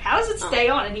saying, they're like, how does it stay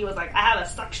on? And he was like, I have a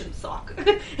suction sock.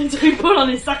 And so he put on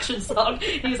his suction sock,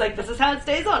 and he was like, this is how it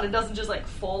stays on. It doesn't just, like,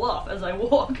 fall off as I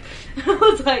walk. And I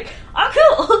was like, oh,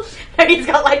 cool. And he's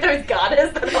got, like, those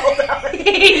garters that hold up.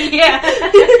 Yeah.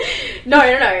 No.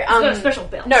 He's got a special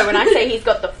belt. No, when I say he's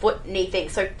got the foot knee thing,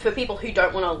 so for people who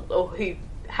don't want to, or who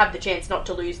have the chance not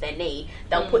to lose their knee,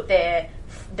 they'll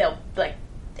they'll, like,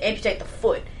 amputate the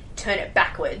foot, turn it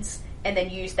backwards, and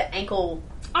then use the ankle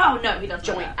he doesn't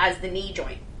joint as the knee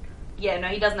joint. Yeah, no,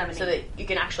 he doesn't have a knee. So that you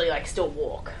can actually, like, still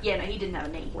walk. Yeah, no, he didn't have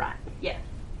a knee. Right. Yeah.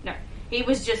 No. He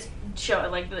was just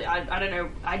showing, like, I don't know,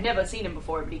 I'd never seen him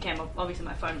before, but he came up, obviously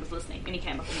my phone was listening, and he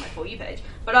came up on my For You page.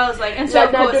 But I was like, and so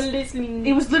of course,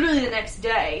 it was literally the next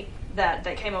day that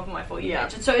came up on my For You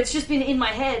page. And so it's just been in my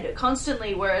head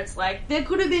constantly where it's like, there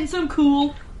could have been some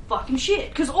cool fucking shit.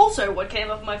 Because also what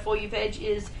came up on my For You page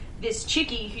is this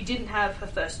chickie who didn't have her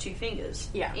first two fingers,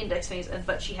 index fingers,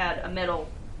 but she had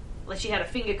she had a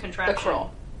finger contraction. The claw.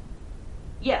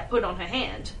 Yeah, put on her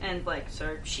hand, and like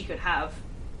so she could have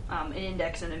an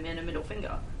index and a middle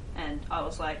finger. And I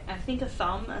was like, I think a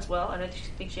thumb as well. I don't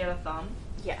think she had a thumb.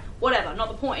 Yeah. Whatever, not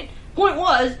the point. Point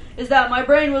is that my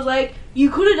brain was like, you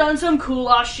could have done some cool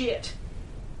ass shit.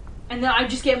 And then I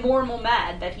just get more and more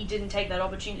mad that he didn't take that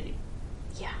opportunity.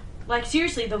 Yeah. Like,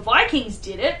 seriously, the Vikings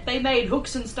did it. They made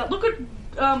hooks and stuff. Look at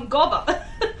Gobber.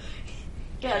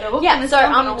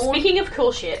 Speaking of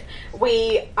cool shit,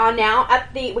 we are now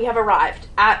we have arrived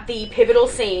at the pivotal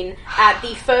scene at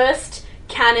the first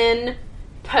canon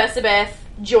Percabeth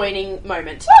joining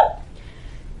moment. Woo!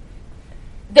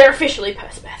 They're officially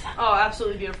Percabeth. Oh,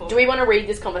 absolutely beautiful. Do we want to read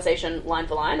this conversation line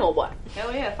for line, or what?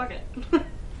 Hell yeah, fuck it.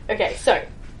 Okay, so...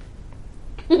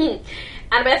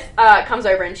 Annabeth comes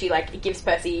over and she, like, gives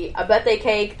Percy a birthday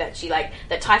cake that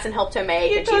that Tyson helped her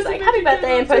make, and she's like, happy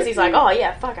birthday, and Percy's like, oh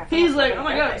yeah, fuck, I forgot. He's like, oh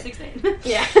my god, I'm 16.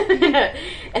 Yeah.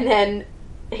 And then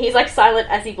he's, like, silent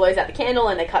as he blows out the candle,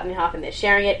 and they cut in half and they're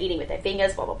sharing it, eating with their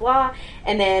fingers, blah, blah, blah.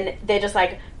 And then they're just,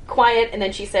 like, quiet, and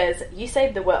then she says, you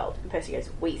saved the world. And Percy goes,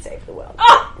 we saved the world.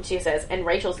 Oh! And she says, and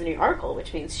Rachel's the new oracle,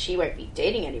 which means she won't be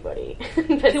dating anybody.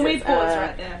 Can we pause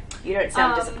right there? You don't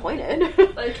sound disappointed.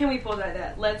 Can we pause right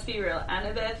there? Let's be real.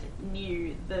 Annabeth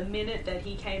knew the minute that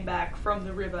he came back from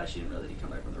the river, she didn't really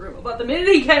come back from the river, but the minute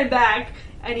he came back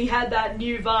and he had that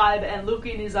new vibe and look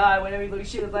in his eye whenever he looked,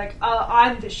 she was like,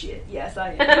 I'm the shit. Yes,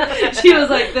 I am. She was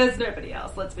like, there's nobody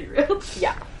else. Let's be real.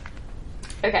 Yeah.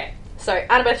 Okay, so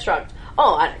Annabeth shrugged.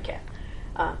 Oh, I don't care.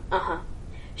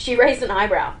 She raised an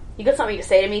eyebrow. You got something to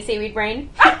say to me, seaweed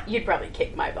brain? You'd probably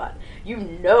kick my butt. You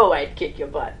know I'd kick your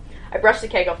butt. I brushed the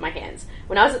cake off my hands.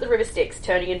 When I was at the River Styx,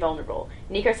 turning invulnerable,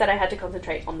 Nico said I had to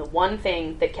concentrate on the one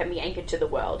thing that kept me anchored to the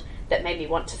world, that made me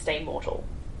want to stay mortal.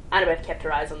 Annabeth kept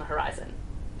her eyes on the horizon.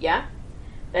 Yeah?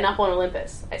 Then up on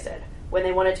Olympus, I said, when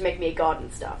they wanted to make me a god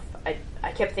and stuff.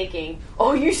 I kept thinking,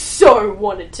 oh, you so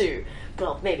wanted to.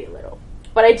 Well, maybe a little.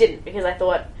 But I didn't, because I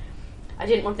thought I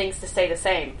didn't want things to stay the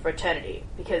same for eternity,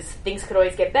 because things could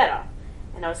always get better.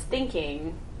 And I was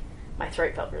thinking, my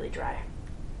throat felt really dry.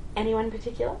 Anyone in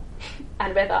particular?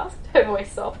 Annabeth asked, her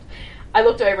voice soft. I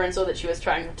looked over and saw that she was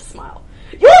trying not to smile.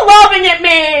 You're laughing at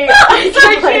me!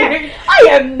 I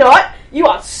am not! You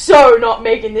are so not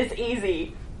making this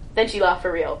easy. Then she laughed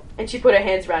for real, and she put her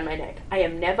hands around my neck. I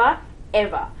am never,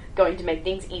 ever going to make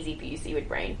things easy for you, seaweed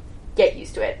brain. Get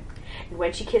used to it. And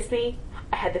when she kissed me,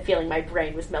 I had the feeling my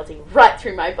brain was melting right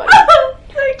through my body.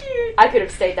 So cute. I could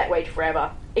have stayed that way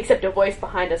forever, except a voice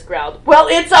behind us growled, well,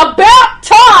 it's about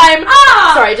time!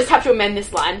 Ah! Sorry, I just have to amend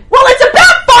this line. Well, it's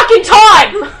about fucking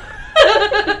time!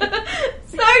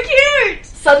 So cute!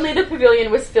 Suddenly the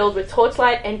pavilion was filled with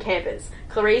torchlight and campers.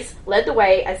 Clarice led the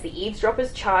way as the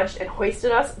eavesdroppers charged and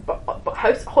hoisted us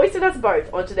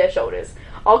both onto their shoulders.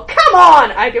 Oh, come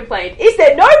on, I complained. Is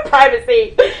there no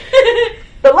privacy?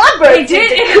 The lovebirds did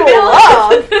to cool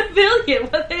off. Pavilion,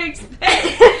 what they expect?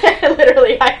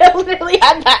 Literally, I literally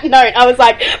had that note. I was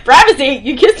like, privacy,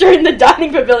 you kissed her in the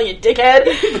dining pavilion, dickhead.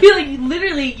 I feel like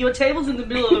literally your table's in the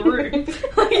middle of the room.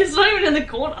 Like it's not even in the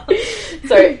corner.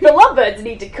 So, the lovebirds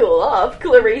need to cool off,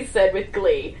 Clarice said with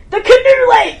glee. The canoe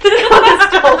lake! The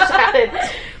skull shouted.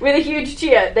 With a huge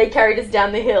cheer, they carried us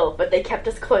down the hill, but they kept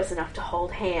us close enough to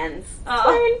hold hands.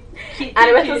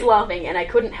 Annabeth was laughing, and I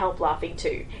couldn't help laughing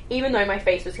too, even though my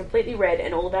face was completely red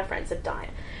and all of our friends had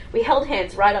died. We held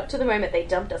hands right up to the moment they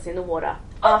dumped us in the water.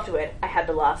 Afterward, I had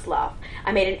the last laugh.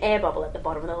 I made an air bubble at the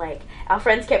bottom of the lake. Our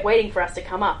friends kept waiting for us to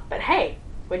come up, but hey,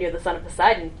 when you're the son of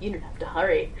Poseidon, you don't have to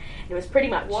hurry. It was pretty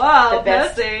much the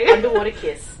best underwater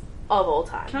kiss of all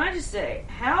time. Can I just say,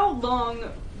 how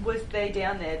long was they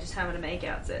down there just having a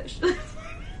make-out session?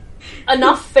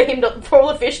 Enough for all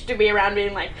the fish to be around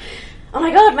being like, oh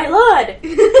my god, my lord!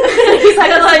 He's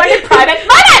like, it's like a private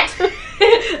planet!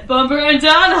 Bumper and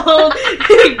Donald!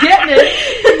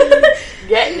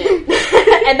 Getting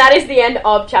it. And that is the end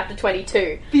of chapter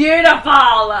 22.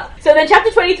 Beautiful! So then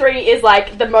chapter 23 is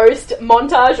like the most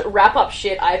montage wrap-up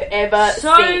shit I've ever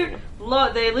seen.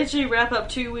 They literally wrap up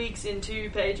 2 weeks in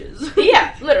 2 pages.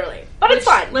 Yeah, literally. But it's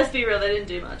fine. Let's be real, they didn't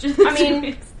do much. I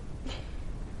mean,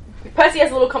 Percy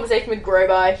has a little conversation with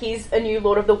Grover. He's a new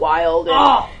Lord of the Wild.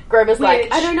 And Grover's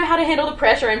like, I don't know how to handle the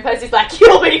pressure. And Percy's like,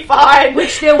 you'll be fine.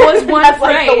 Which there was one that's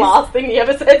phrase. Like the last thing he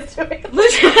ever says to him.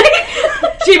 Literally.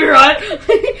 She'd be right.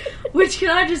 Which, can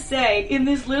I just say, in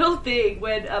this little thing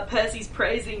when Percy's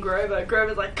praising Grover,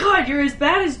 Grover's like, God, you're as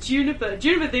bad as Juniper.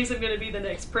 Juniper thinks I'm going to be the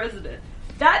next president.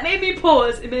 That made me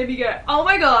pause. It made me go, oh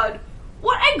my god,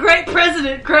 what a great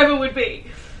president Grover would be.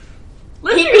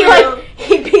 He'd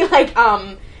be like,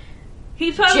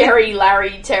 Jerry,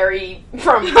 Larry, Terry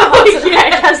from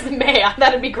as the mayor.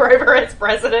 That'd be Grover as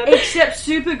president. Except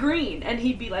super green, and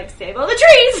he'd be like, save all the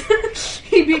trees.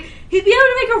 he'd be able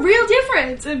to make a real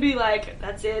difference, and be like,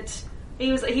 that's it.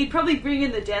 He'd probably bring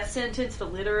in the death sentence for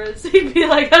litterers. He'd be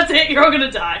like, that's it, you're all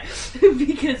gonna die.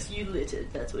 Because you littered,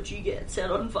 that's what you get,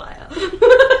 set on fire.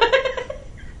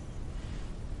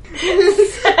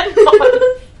 Set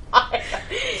on fire.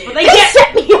 Well, they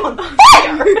set me on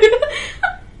fire!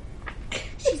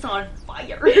 She's on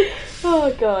fire.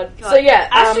 Oh, God. So, yeah.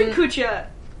 Ashton Kutcher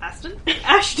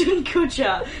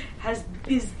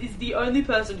is the only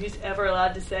person who's ever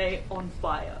allowed to say on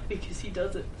fire because he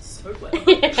does it so well.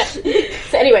 Yeah.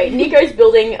 So anyway, Nico's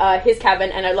building his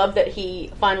cabin, and I love that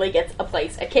he finally gets a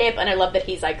place, a camp, and I love that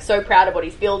he's like so proud of what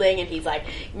he's building, and he's like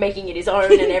making it his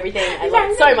own and everything. I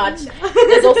love it so much.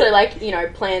 There's also like, you know,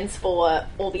 plans for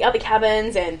all the other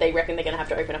cabins, and they reckon they're going to have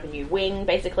to open up a new wing,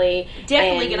 basically.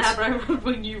 Definitely going to have to open up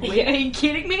a new wing. Yeah. Are you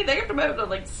kidding me? They have to open up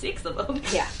like 6 of them.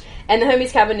 Yeah. And the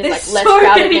Hermes cabin is There's like less so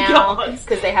crowded many now gods.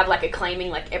 because they have like a claiming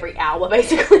like every hour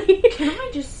basically. Can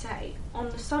I just say, on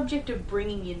the subject of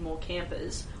bringing in more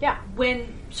campers, yeah.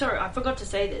 Sorry, I forgot to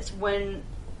say this, when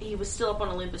he was still up on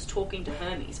Olympus talking to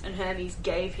Hermes, and Hermes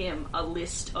gave him a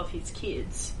list of his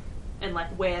kids and like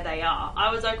where they are,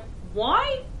 I was like,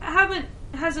 why haven't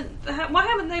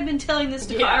they been telling this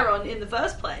to Chiron in the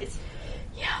first place?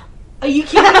 Yeah. Are you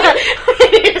kidding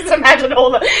me? Just imagine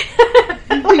all the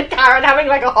like Karen having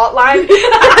like a hotline.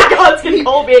 The gods can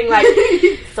call being like,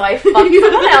 so I fucked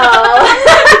someone else.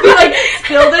 Be like,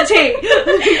 spill the tea.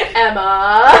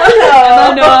 Emma.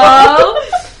 No.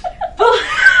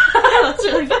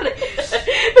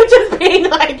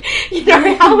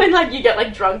 like, you get,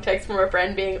 like, drunk texts from a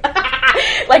friend being,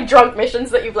 like, drunk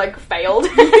missions that you've, like, failed.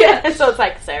 Yeah. So it's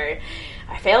like, so,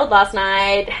 I failed last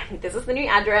night, this is the new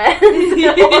address.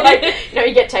 Or, like, you know,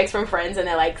 you get texts from friends and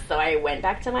they're like, so I went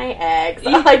back to my ex.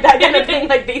 Like, that kind of thing.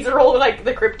 Like, these are all, like,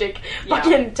 the cryptic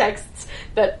fucking texts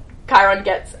that Chiron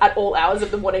gets at all hours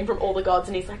of the morning from all the gods,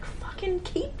 and he's like, fucking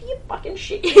keep your fucking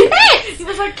shit. Yes! He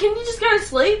was like, can you just go to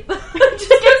sleep? Just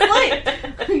go to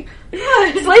sleep.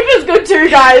 Sleep is good too,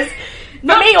 guys.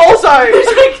 For me also.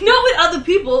 It's like, not with other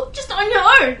people, just on your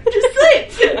own.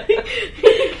 Just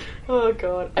sleep. Oh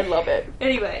god, I love it.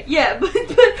 Anyway, yeah, but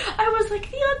I was like,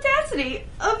 the audacity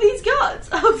of these gods.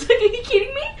 I was like, are you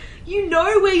kidding me? You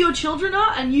know where your children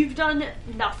are and you've done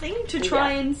nothing to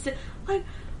try and... Like,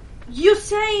 you're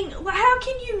saying, well, how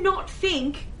can you not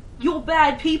think you're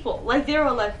bad people? Like, they're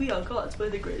all like, we are gods, we're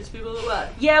the greatest people in the world.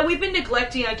 Yeah, we've been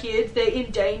neglecting our kids, they're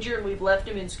in danger, and we've left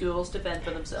them in schools to fend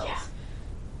for themselves. Yeah.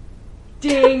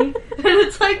 Ding. And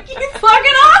it's like, you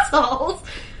fucking assholes!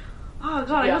 Oh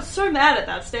god, I got so mad at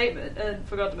that statement, and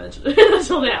forgot to mention it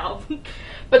until now.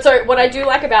 But so, what I do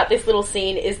like about this little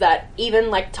scene is that even,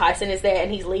 like, Tyson is there and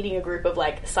he's leading a group of,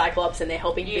 like, Cyclops and they're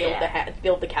helping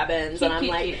build the cabins, Cute, and I'm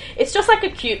cute, like, cute. it's just like a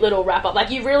cute little wrap-up. Like,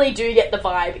 you really do get the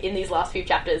vibe in these last few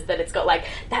chapters that it's got, like,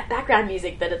 that background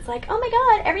music that it's like, oh my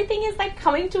god, everything is, like,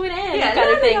 coming to an end kind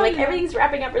of thing. Like, everything's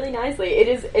wrapping up really nicely.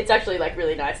 It's actually, like,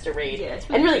 really nice to read. Yeah, it's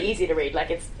and really easy to read.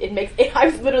 Like, I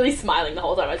was literally smiling the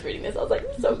whole time I was reading this. I was like,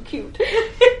 so cute.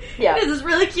 Yeah. This is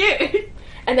really cute.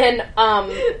 And then,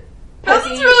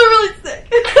 Percy's really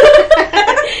sick.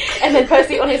 And then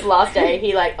Percy, on his last day,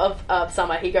 he of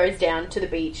summer, he goes down to the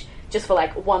beach just for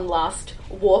like one last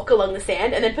walk along the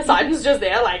sand, and then Poseidon's just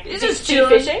there, like, just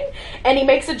fishing, and he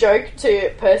makes a joke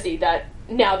to Percy that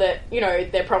now that, you know,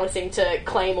 they're promising to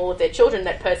claim all of their children,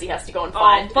 that Percy has to go and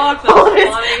find all of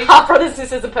his half brothers and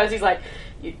sisters, and Percy's like,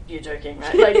 you're joking,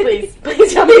 right? Like,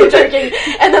 please tell me you're joking.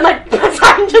 And then, like,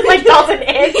 Poseidon just, like, doesn't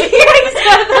answer.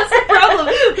 That's the problem.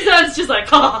 Poseidon's just like,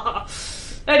 ha.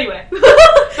 Anyway.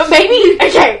 But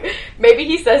maybe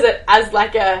he says it as,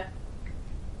 like,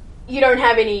 you don't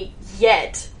have any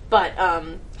yet, but,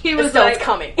 he was like,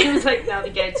 coming. He was like, now the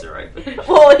gates are open.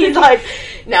 Well, he's like,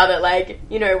 now that, like,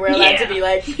 you know, we're allowed to be,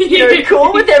 like, you know,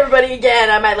 cool with everybody again,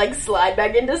 I might, like, slide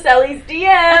back into Sally's DMs.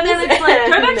 And then it's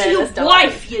like, go back to your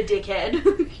wife, you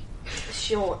dickhead.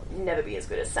 She'll never be as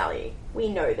good as Sally. We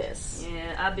know this.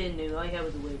 Yeah, I've been new. All you have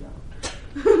was a wig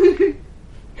on.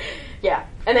 Yeah.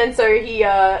 And then so he,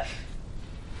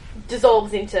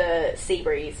 dissolves into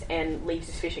Seabreeze and leaves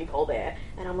his fishing pole there,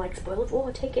 and I'm like, spoiler of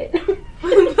war, take it.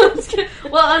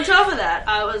 Well, on top of that,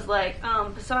 I was like,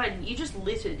 Poseidon, you just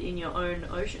littered in your own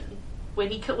ocean. When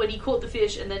he caught the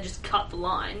fish and then just cut the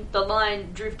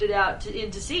line drifted out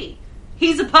into sea.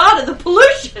 He's a part of the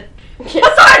pollution.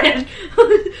 Poseidon!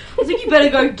 I was like, you better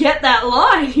go get that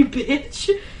line, you bitch.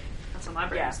 That's what my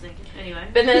brain was thinking. Anyway.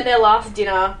 But then at their last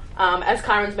dinner, as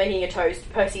Chiron's making a toast,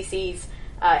 Percy sees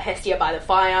Hestia by the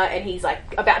fire, and he's like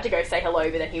about to go say hello,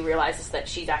 but then he realizes that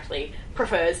she's actually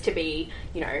prefers to be,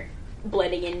 you know,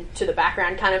 blending into the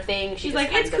background kind of thing. She's like,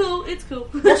 it's cool.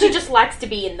 Well, she just likes to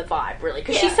be in the vibe, really,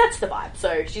 because she sets the vibe.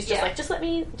 So she's just like, just let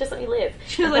me live.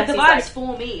 She was like, the vibe's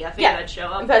for me. I figured I'd show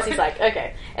up. And Percy's like,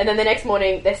 okay. And then the next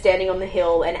morning, they're standing on the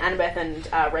hill, and Annabeth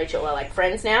and Rachel are like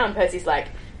friends now, and Percy's like,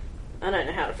 I don't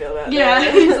know how to feel about that.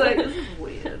 Yeah, he's like, this is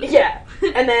weird. Yeah.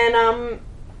 And then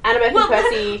Annabeth and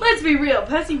Percy... Let's be real,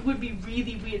 Percy would be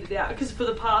really weirded out, because for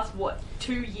the past,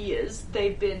 2 years,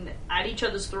 they've been at each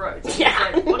other's throats.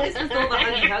 Yeah. He's like, what is this all the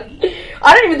huggy-huggy?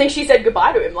 I don't even think she said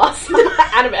goodbye to him last summer.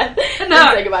 Annabeth didn't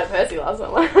say goodbye to Percy last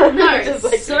summer. No, it's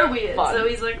like, so weird. Fun. So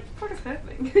he's like, what is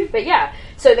happening? But yeah,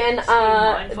 so then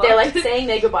they're like saying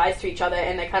their goodbyes to each other,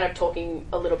 and they're kind of talking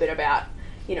a little bit about,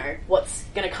 you know, what's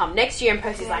going to come next year, and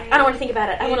Percy's like, I don't want to think about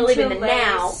it, I want to live in the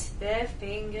now. Their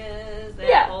fingers,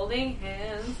 they're holding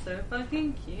hands, so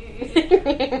fucking cute.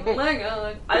 Oh my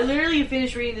god. I literally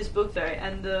finished reading this book though,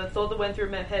 and the thought that went through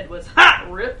my head was, ha!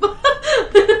 Rip!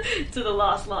 To the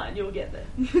last line, you'll get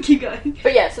there. Keep going.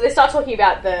 But yeah, so they start talking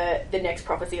about the next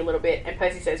prophecy a little bit, and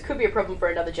Percy says, could be a problem for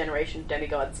another generation of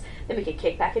demigods, then we can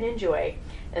kick back and enjoy.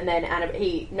 And then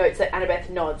he notes that Annabeth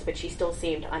nods, but she still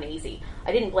seemed uneasy.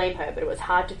 I didn't blame her, but it was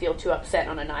hard to feel too upset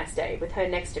on a nice day, with her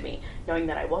next to me, knowing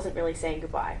that I wasn't really saying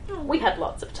goodbye. We had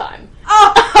lots of time.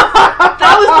 Oh!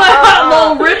 That was my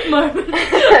lol rip moment.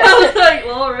 I was like,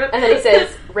 lol rip. And then he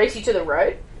says, race you to the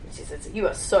road? She says, you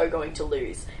are so going to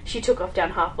lose. She took off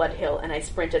down Half-Blood Hill, and I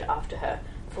sprinted after her.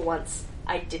 For once,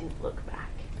 I didn't look back.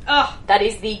 Oh. That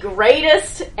is the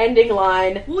greatest ending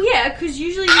line. Well, yeah, because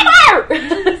usually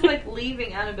he's like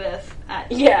leaving Annabeth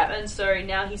at yeah, and so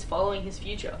now he's following his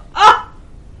future. Ah,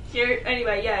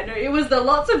 Anyway, yeah, no, it was the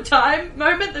lots of time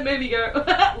moment that made me go,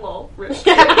 lol, rip.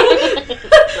 Literally.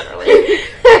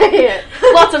 Yeah.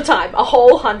 Lots of time. A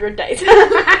whole 100 days.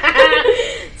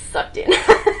 Sucked in.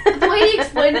 The way he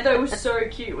explained it, though, was so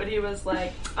cute when he was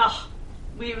like,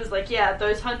 yeah,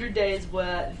 those 100 days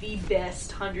were the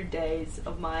best 100 days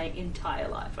of my entire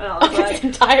life. And I was like,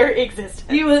 entire existence.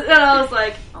 And I was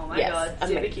like, oh my god,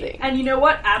 super amazing. cute. And you know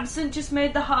what? Absence just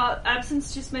made the heart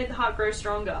grow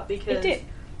stronger, because It did.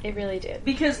 It really did.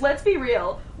 Because let's be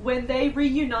real, when they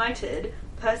reunited,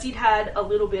 Percy'd had a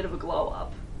little bit of a glow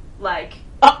up, like.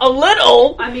 A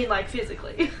little? I mean, like,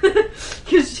 physically.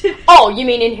 Cause oh, you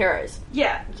mean in Heroes?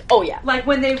 Yeah. Oh, yeah. Like,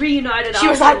 when they reunited she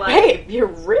was like, babe, you're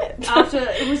ripped. After,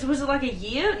 was it like a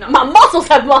year? No. My muscles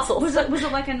have muscles. Was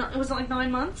it like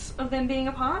 9 months of them being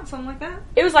apart? Something like that?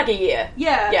 It was like a year.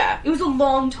 Yeah. Yeah. It was a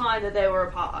long time that they were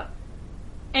apart.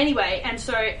 Anyway, and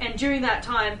during that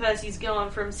time, Percy's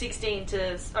gone from 16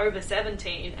 to over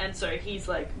 17, and so he's,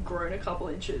 like, grown a couple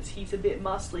inches. He's a bit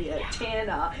musclier,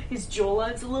 tanner, his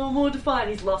jawline's a little more defined,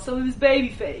 he's lost some of his baby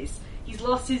face, he's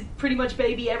lost his pretty much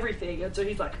baby everything, and so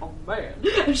he's like, oh man.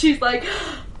 And she's like,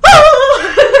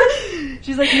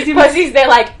 she's like, Percy's there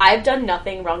like, I've done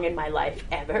nothing wrong in my life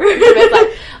ever. And it's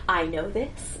like, I know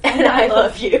this, and I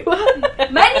love you.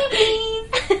 Money, please!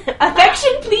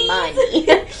 Affection, please!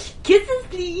 Money. Kisses,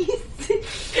 please.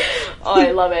 Oh, I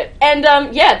love it. And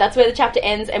yeah, that's where the chapter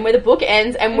ends, and where the book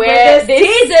ends, and where this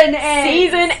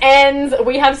season ends.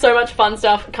 We have so much fun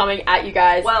stuff coming at you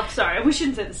guys. Well, sorry, we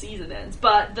shouldn't say the season ends,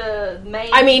 but the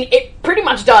main. I mean, it pretty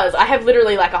much does. I have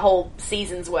literally like a whole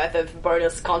season's worth of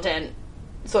bonus content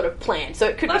sort of planned, so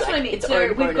it could be like its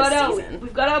own bonus season.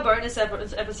 We've got our bonus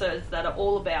episodes that are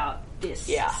all about this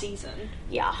season.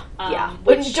 Yeah,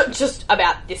 which just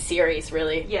about this series,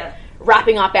 really. Yeah.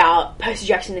 Wrapping up our Percy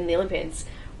Jackson and the Olympians.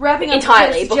 Wrapping up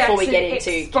entirely Percy before we Jackson get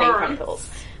into Kane Experiment. Chronicles.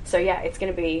 So yeah, it's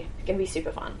gonna be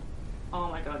super fun. Oh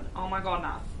my god,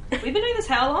 nah. We've been doing this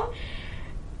how long?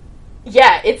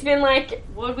 Yeah, it's been like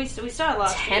What did we started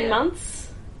last 10 year?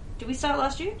 months. Did we start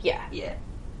last year? Yeah.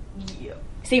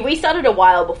 See, we started a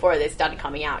while before this started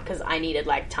coming out because I needed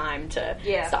like time to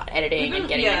start editing and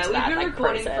getting into that we've been like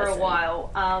recording process for a while.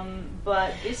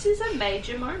 But this is a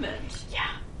major moment. Yeah.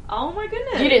 Oh my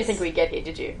goodness. You didn't think we'd get here,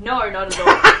 did you? No, not at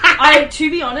all.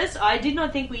 To be honest, I did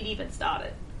not think we'd even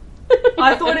started.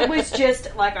 I thought it was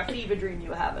just like a fever dream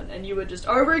you were having, and you were just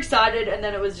overexcited, and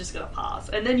then it was just gonna pass.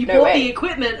 And then you bought the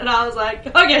equipment, and I was like,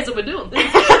 okay, so we're doing this.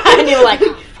 And you were like,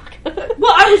 oh, fuck.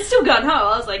 Well, I was still gung ho.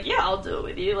 I was like, yeah, I'll do it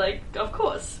with you. Like, of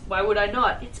course. Why would I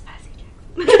not? It's Percy Jackson.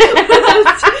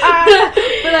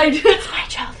 It's my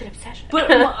childhood obsession.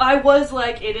 But I was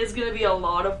like, it is going to be a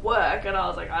lot of work, and I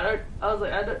was like, I don't.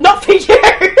 Not for you.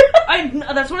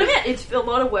 That's what I meant. It's a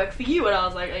lot of work for you, and I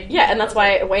was like, and that's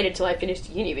why I waited till I finished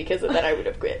uni because then I would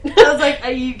have quit. I was like,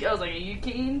 are you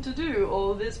keen to do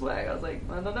all this work? I was like,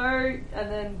 I don't know,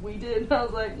 and then we did. And I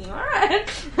was like, all right,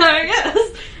 I guess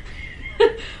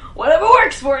whatever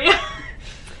works for you.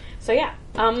 So yeah,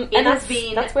 and that's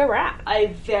where we're at. A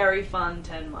very fun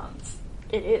 10 months.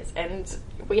 It is, and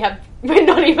we're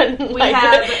not even,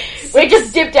 we're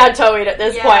just dipped our toe in at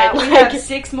this point. We have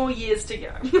 6 more years to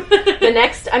go. The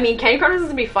next, Kane Chronicles is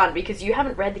going to be fun because you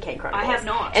haven't read the Kane Chronicles. I have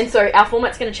not. And so our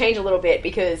format's going to change a little bit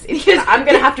because I'm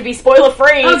going to have to be spoiler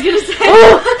free. I was going to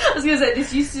say,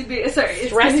 this used to be, it's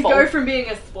going to go from being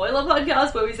a spoiler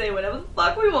podcast where we say whatever the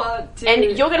fuck we want to... And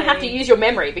you're going to have to use your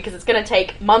memory because it's going to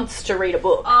take months to read a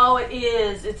book. Oh, it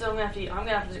is. I'm going to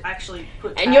have to actually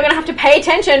put... And you're going to have to pay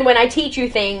attention when I teach you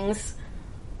things.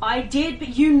 I did, but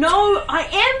I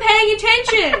am paying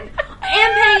attention.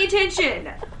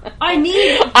 I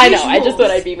need visuals. I know, I just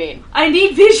thought I'd be mean. I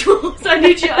need visuals. I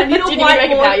need a whiteboard. Do you need me to make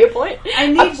a PowerPoint?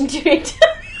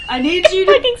 I need you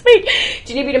to... fucking speak.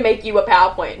 Do you need me to make you a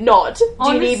PowerPoint? Not. Do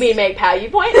you need me to make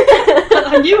PowerPoint?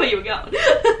 I knew where you were going.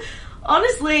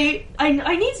 Honestly,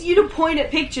 I need you to point at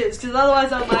pictures, because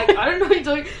otherwise I'm like, I don't know what you're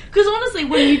doing. Because honestly,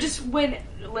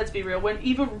 let's be real,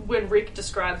 when Rick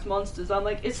describes monsters, I'm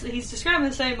like, he's describing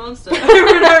the same monster over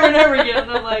and over and over again,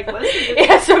 and I'm like, what's the difference? It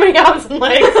has so many arms and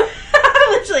legs.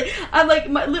 Literally, I'm like,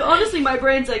 honestly, my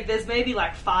brain's like, there's maybe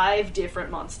like 5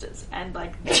 different monsters, and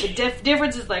like, the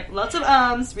difference is like, lots of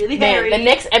arms, really hairy. Man, the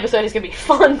next episode is going to be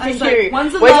fun for you.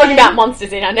 Like, we're talking about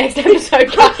monsters in our next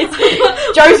episode, guys.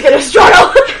 Joe's going to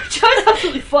struggle. Joe's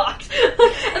absolutely fucked. And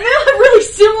they all have really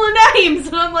similar names,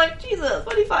 and I'm like, Jesus,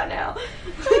 what do you find now?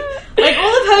 Like,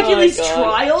 all of Hercules'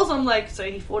 trials, I'm like, so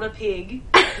he fought a pig,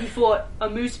 he fought a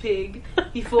moose pig,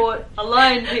 he fought a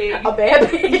lion pig, a bear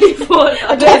pig, he fought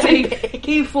a bear pig,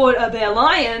 he fought a bear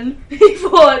lion, he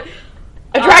fought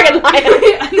a dragon lion,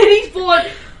 and then he fought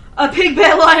a pig,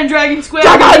 bear, lion, dragon, square.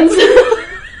 Dragons!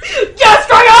 Just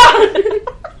Dragon!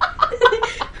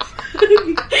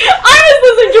 I was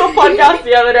listening to a podcast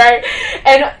the other day,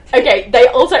 and okay, they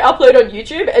also upload on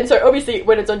YouTube, and so obviously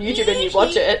when it's on YouTube and you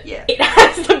watch it, it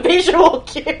has the visual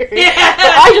cue. Yeah.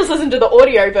 But I just listened to the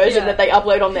audio version that they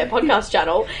upload on their podcast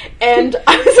channel, and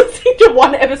I was listening to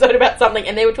one episode about something,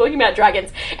 and they were talking about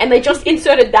dragons, and they just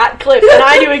inserted that clip, and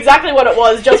I knew exactly what it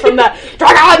was just from the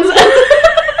dragons.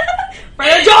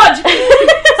 Brian George.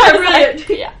 So brilliant.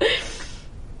 Yeah.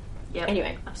 Yep.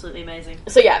 Anyway, absolutely amazing.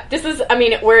 So yeah, this is. I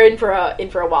mean, we're in for a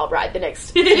wild ride the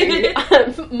next few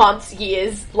months,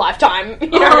 years, lifetime. You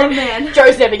know, oh man,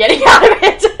 Joe's never getting out of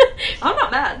it. I'm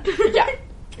not mad. Yeah.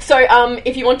 So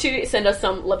if you want to send us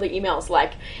some lovely emails,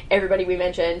 like everybody we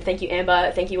mentioned, thank you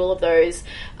Amber, thank you all of those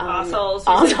assholes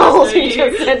who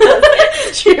just sent us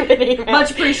stupid emails.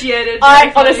 Much appreciated.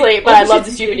 Honestly, but I love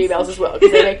the stupid emails as well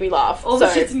because they make me laugh. All the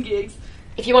shits and gigs.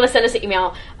 If you want to send us an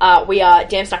email, we are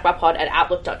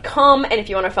damnstackbypod@outlook.com, and if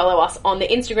you want to follow us on the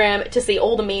Instagram to see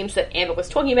all the memes that Amber was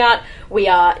talking about, we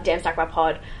are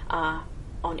damnstackbypod on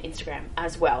Instagram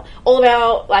as well. All of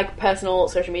our personal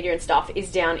social media and stuff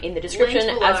is down in the description,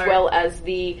 as well as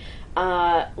the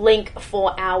link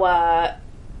for our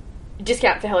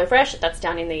discount for HelloFresh. That's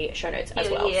down in the show notes as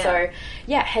well. Yeah. So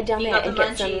yeah, head down there and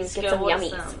get some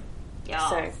yummies.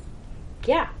 So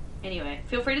yeah. Anyway,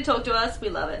 feel free to talk to us. We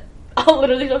love it. I'll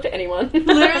literally talk to anyone.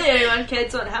 Literally anyone.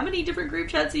 Kids, on how many different group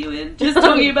chats are you in? Just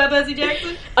talking about Percy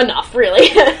Jackson? Enough,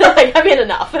 really. I'm in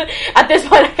enough. At this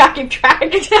point, I can't keep track.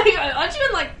 Exactly. Aren't you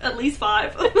in at least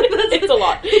 5? It's a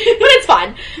lot. But it's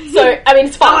fine. So, I mean,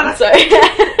 it's fun. So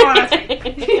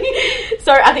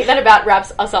I think that about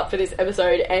wraps us up for this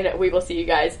episode, and we will see you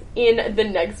guys in the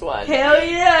next one. Hell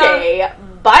yeah. Okay,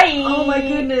 bye. Oh my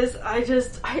goodness. I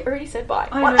already said bye.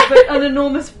 I know, but an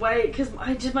enormous weight, because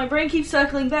my brain keeps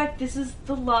circling back. This is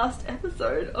the last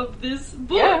episode of this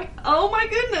book. Yeah. Oh my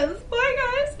goodness. Bye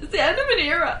guys. It's the end of an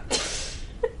era.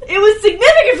 It was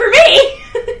significant for me.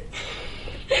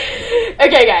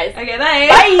 Okay guys. Okay, bye.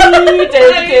 Bye.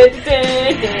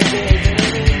 Bye.